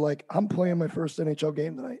and you're like, I'm playing my first NHL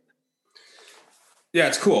game tonight? Yeah,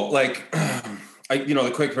 it's cool. Like,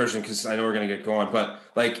 the quick version, because I know we're going to get going. But,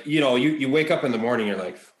 like, you wake up in the morning, you're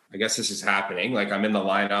like, I guess this is happening. Like, I'm in the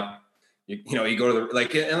lineup. You go to the –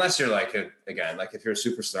 like, unless you're, like, again, like, if you're a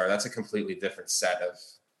superstar, that's a completely different set of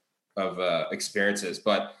experiences.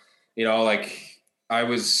 But like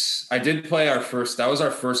I did play that was our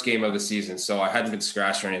first game of the season, so I hadn't been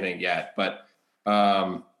scratched or anything yet. But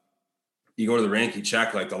you go to the rink, you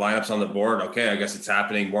check like the lineups on the board. Okay, I guess it's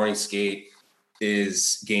happening. Morning skate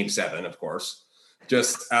is game 7, of course,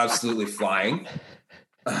 just absolutely flying.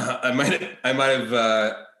 I might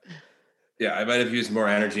have used more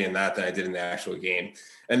energy in that than I did in the actual game.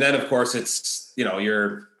 And then of course it's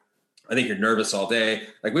I think you're nervous all day.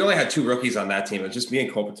 Like, we only had 2 rookies on that team. It was just me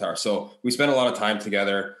and Kopitar. So we spent a lot of time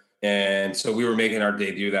together. And so we were making our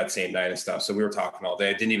debut that same night and stuff. So we were talking all day.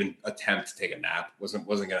 I didn't even attempt to take a nap. Wasn't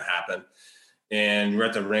going to happen. And we're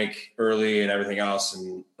at the rink early and everything else.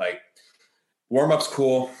 And like, warm-up's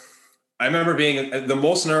cool. I remember being the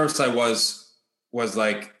most nervous I was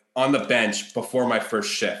like on the bench before my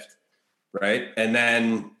first shift. Right. And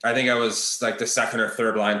then I think I was like the second or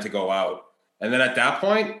third line to go out. And then at that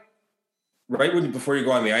point, before you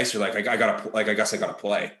go on the ice, you're like, I guess I gotta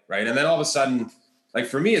play, right? And then all of a sudden, like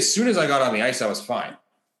for me, as soon as I got on the ice, I was fine.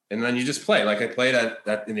 And then you just play. Like I played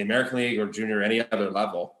at in the American League or junior, or any other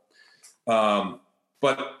level.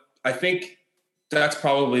 But I think that's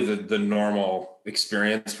probably the normal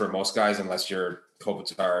experience for most guys, unless you're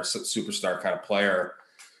Kopitar, superstar kind of player.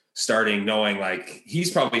 starting knowing like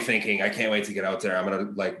he's probably thinking, I can't wait to get out there. I'm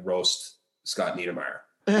gonna like roast Scott Niedermayer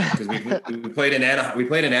because we played in Anaheim. We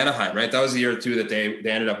played in Anaheim, right? That was the year too that they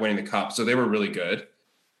ended up winning the cup. So they were really good.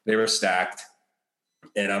 They were stacked,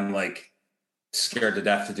 and I'm like scared to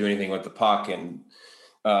death to do anything with the puck and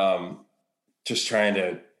just trying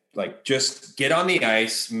to like just get on the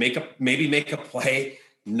ice, maybe make a play,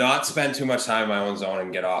 not spend too much time in my own zone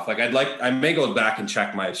and get off. Like I may go back and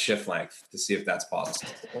check my shift length to see if that's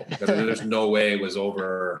possible because there's no way it was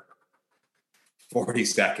over 40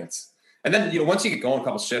 seconds. And then, once you get going a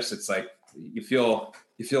couple shifts, it's like you feel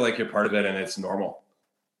like you're part of it and it's normal.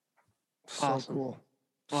 Awesome. Cool.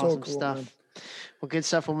 Awesome cool, stuff. man. Well, good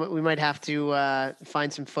stuff. We might have to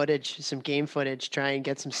find some footage, some game footage, try and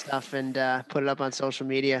get some stuff and put it up on social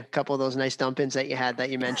media. A couple of those nice dump-ins that you had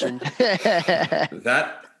that you mentioned.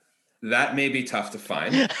 That may be tough to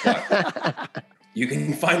find, but you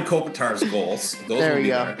can find Kopitar's goals. Those There will we be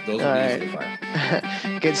go. there. Those will All be right. easy to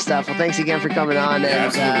find. Good stuff. Well, thanks again for coming on. Yeah,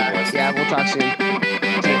 And absolutely, boys. yeah, we'll talk soon.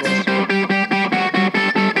 See you, boys.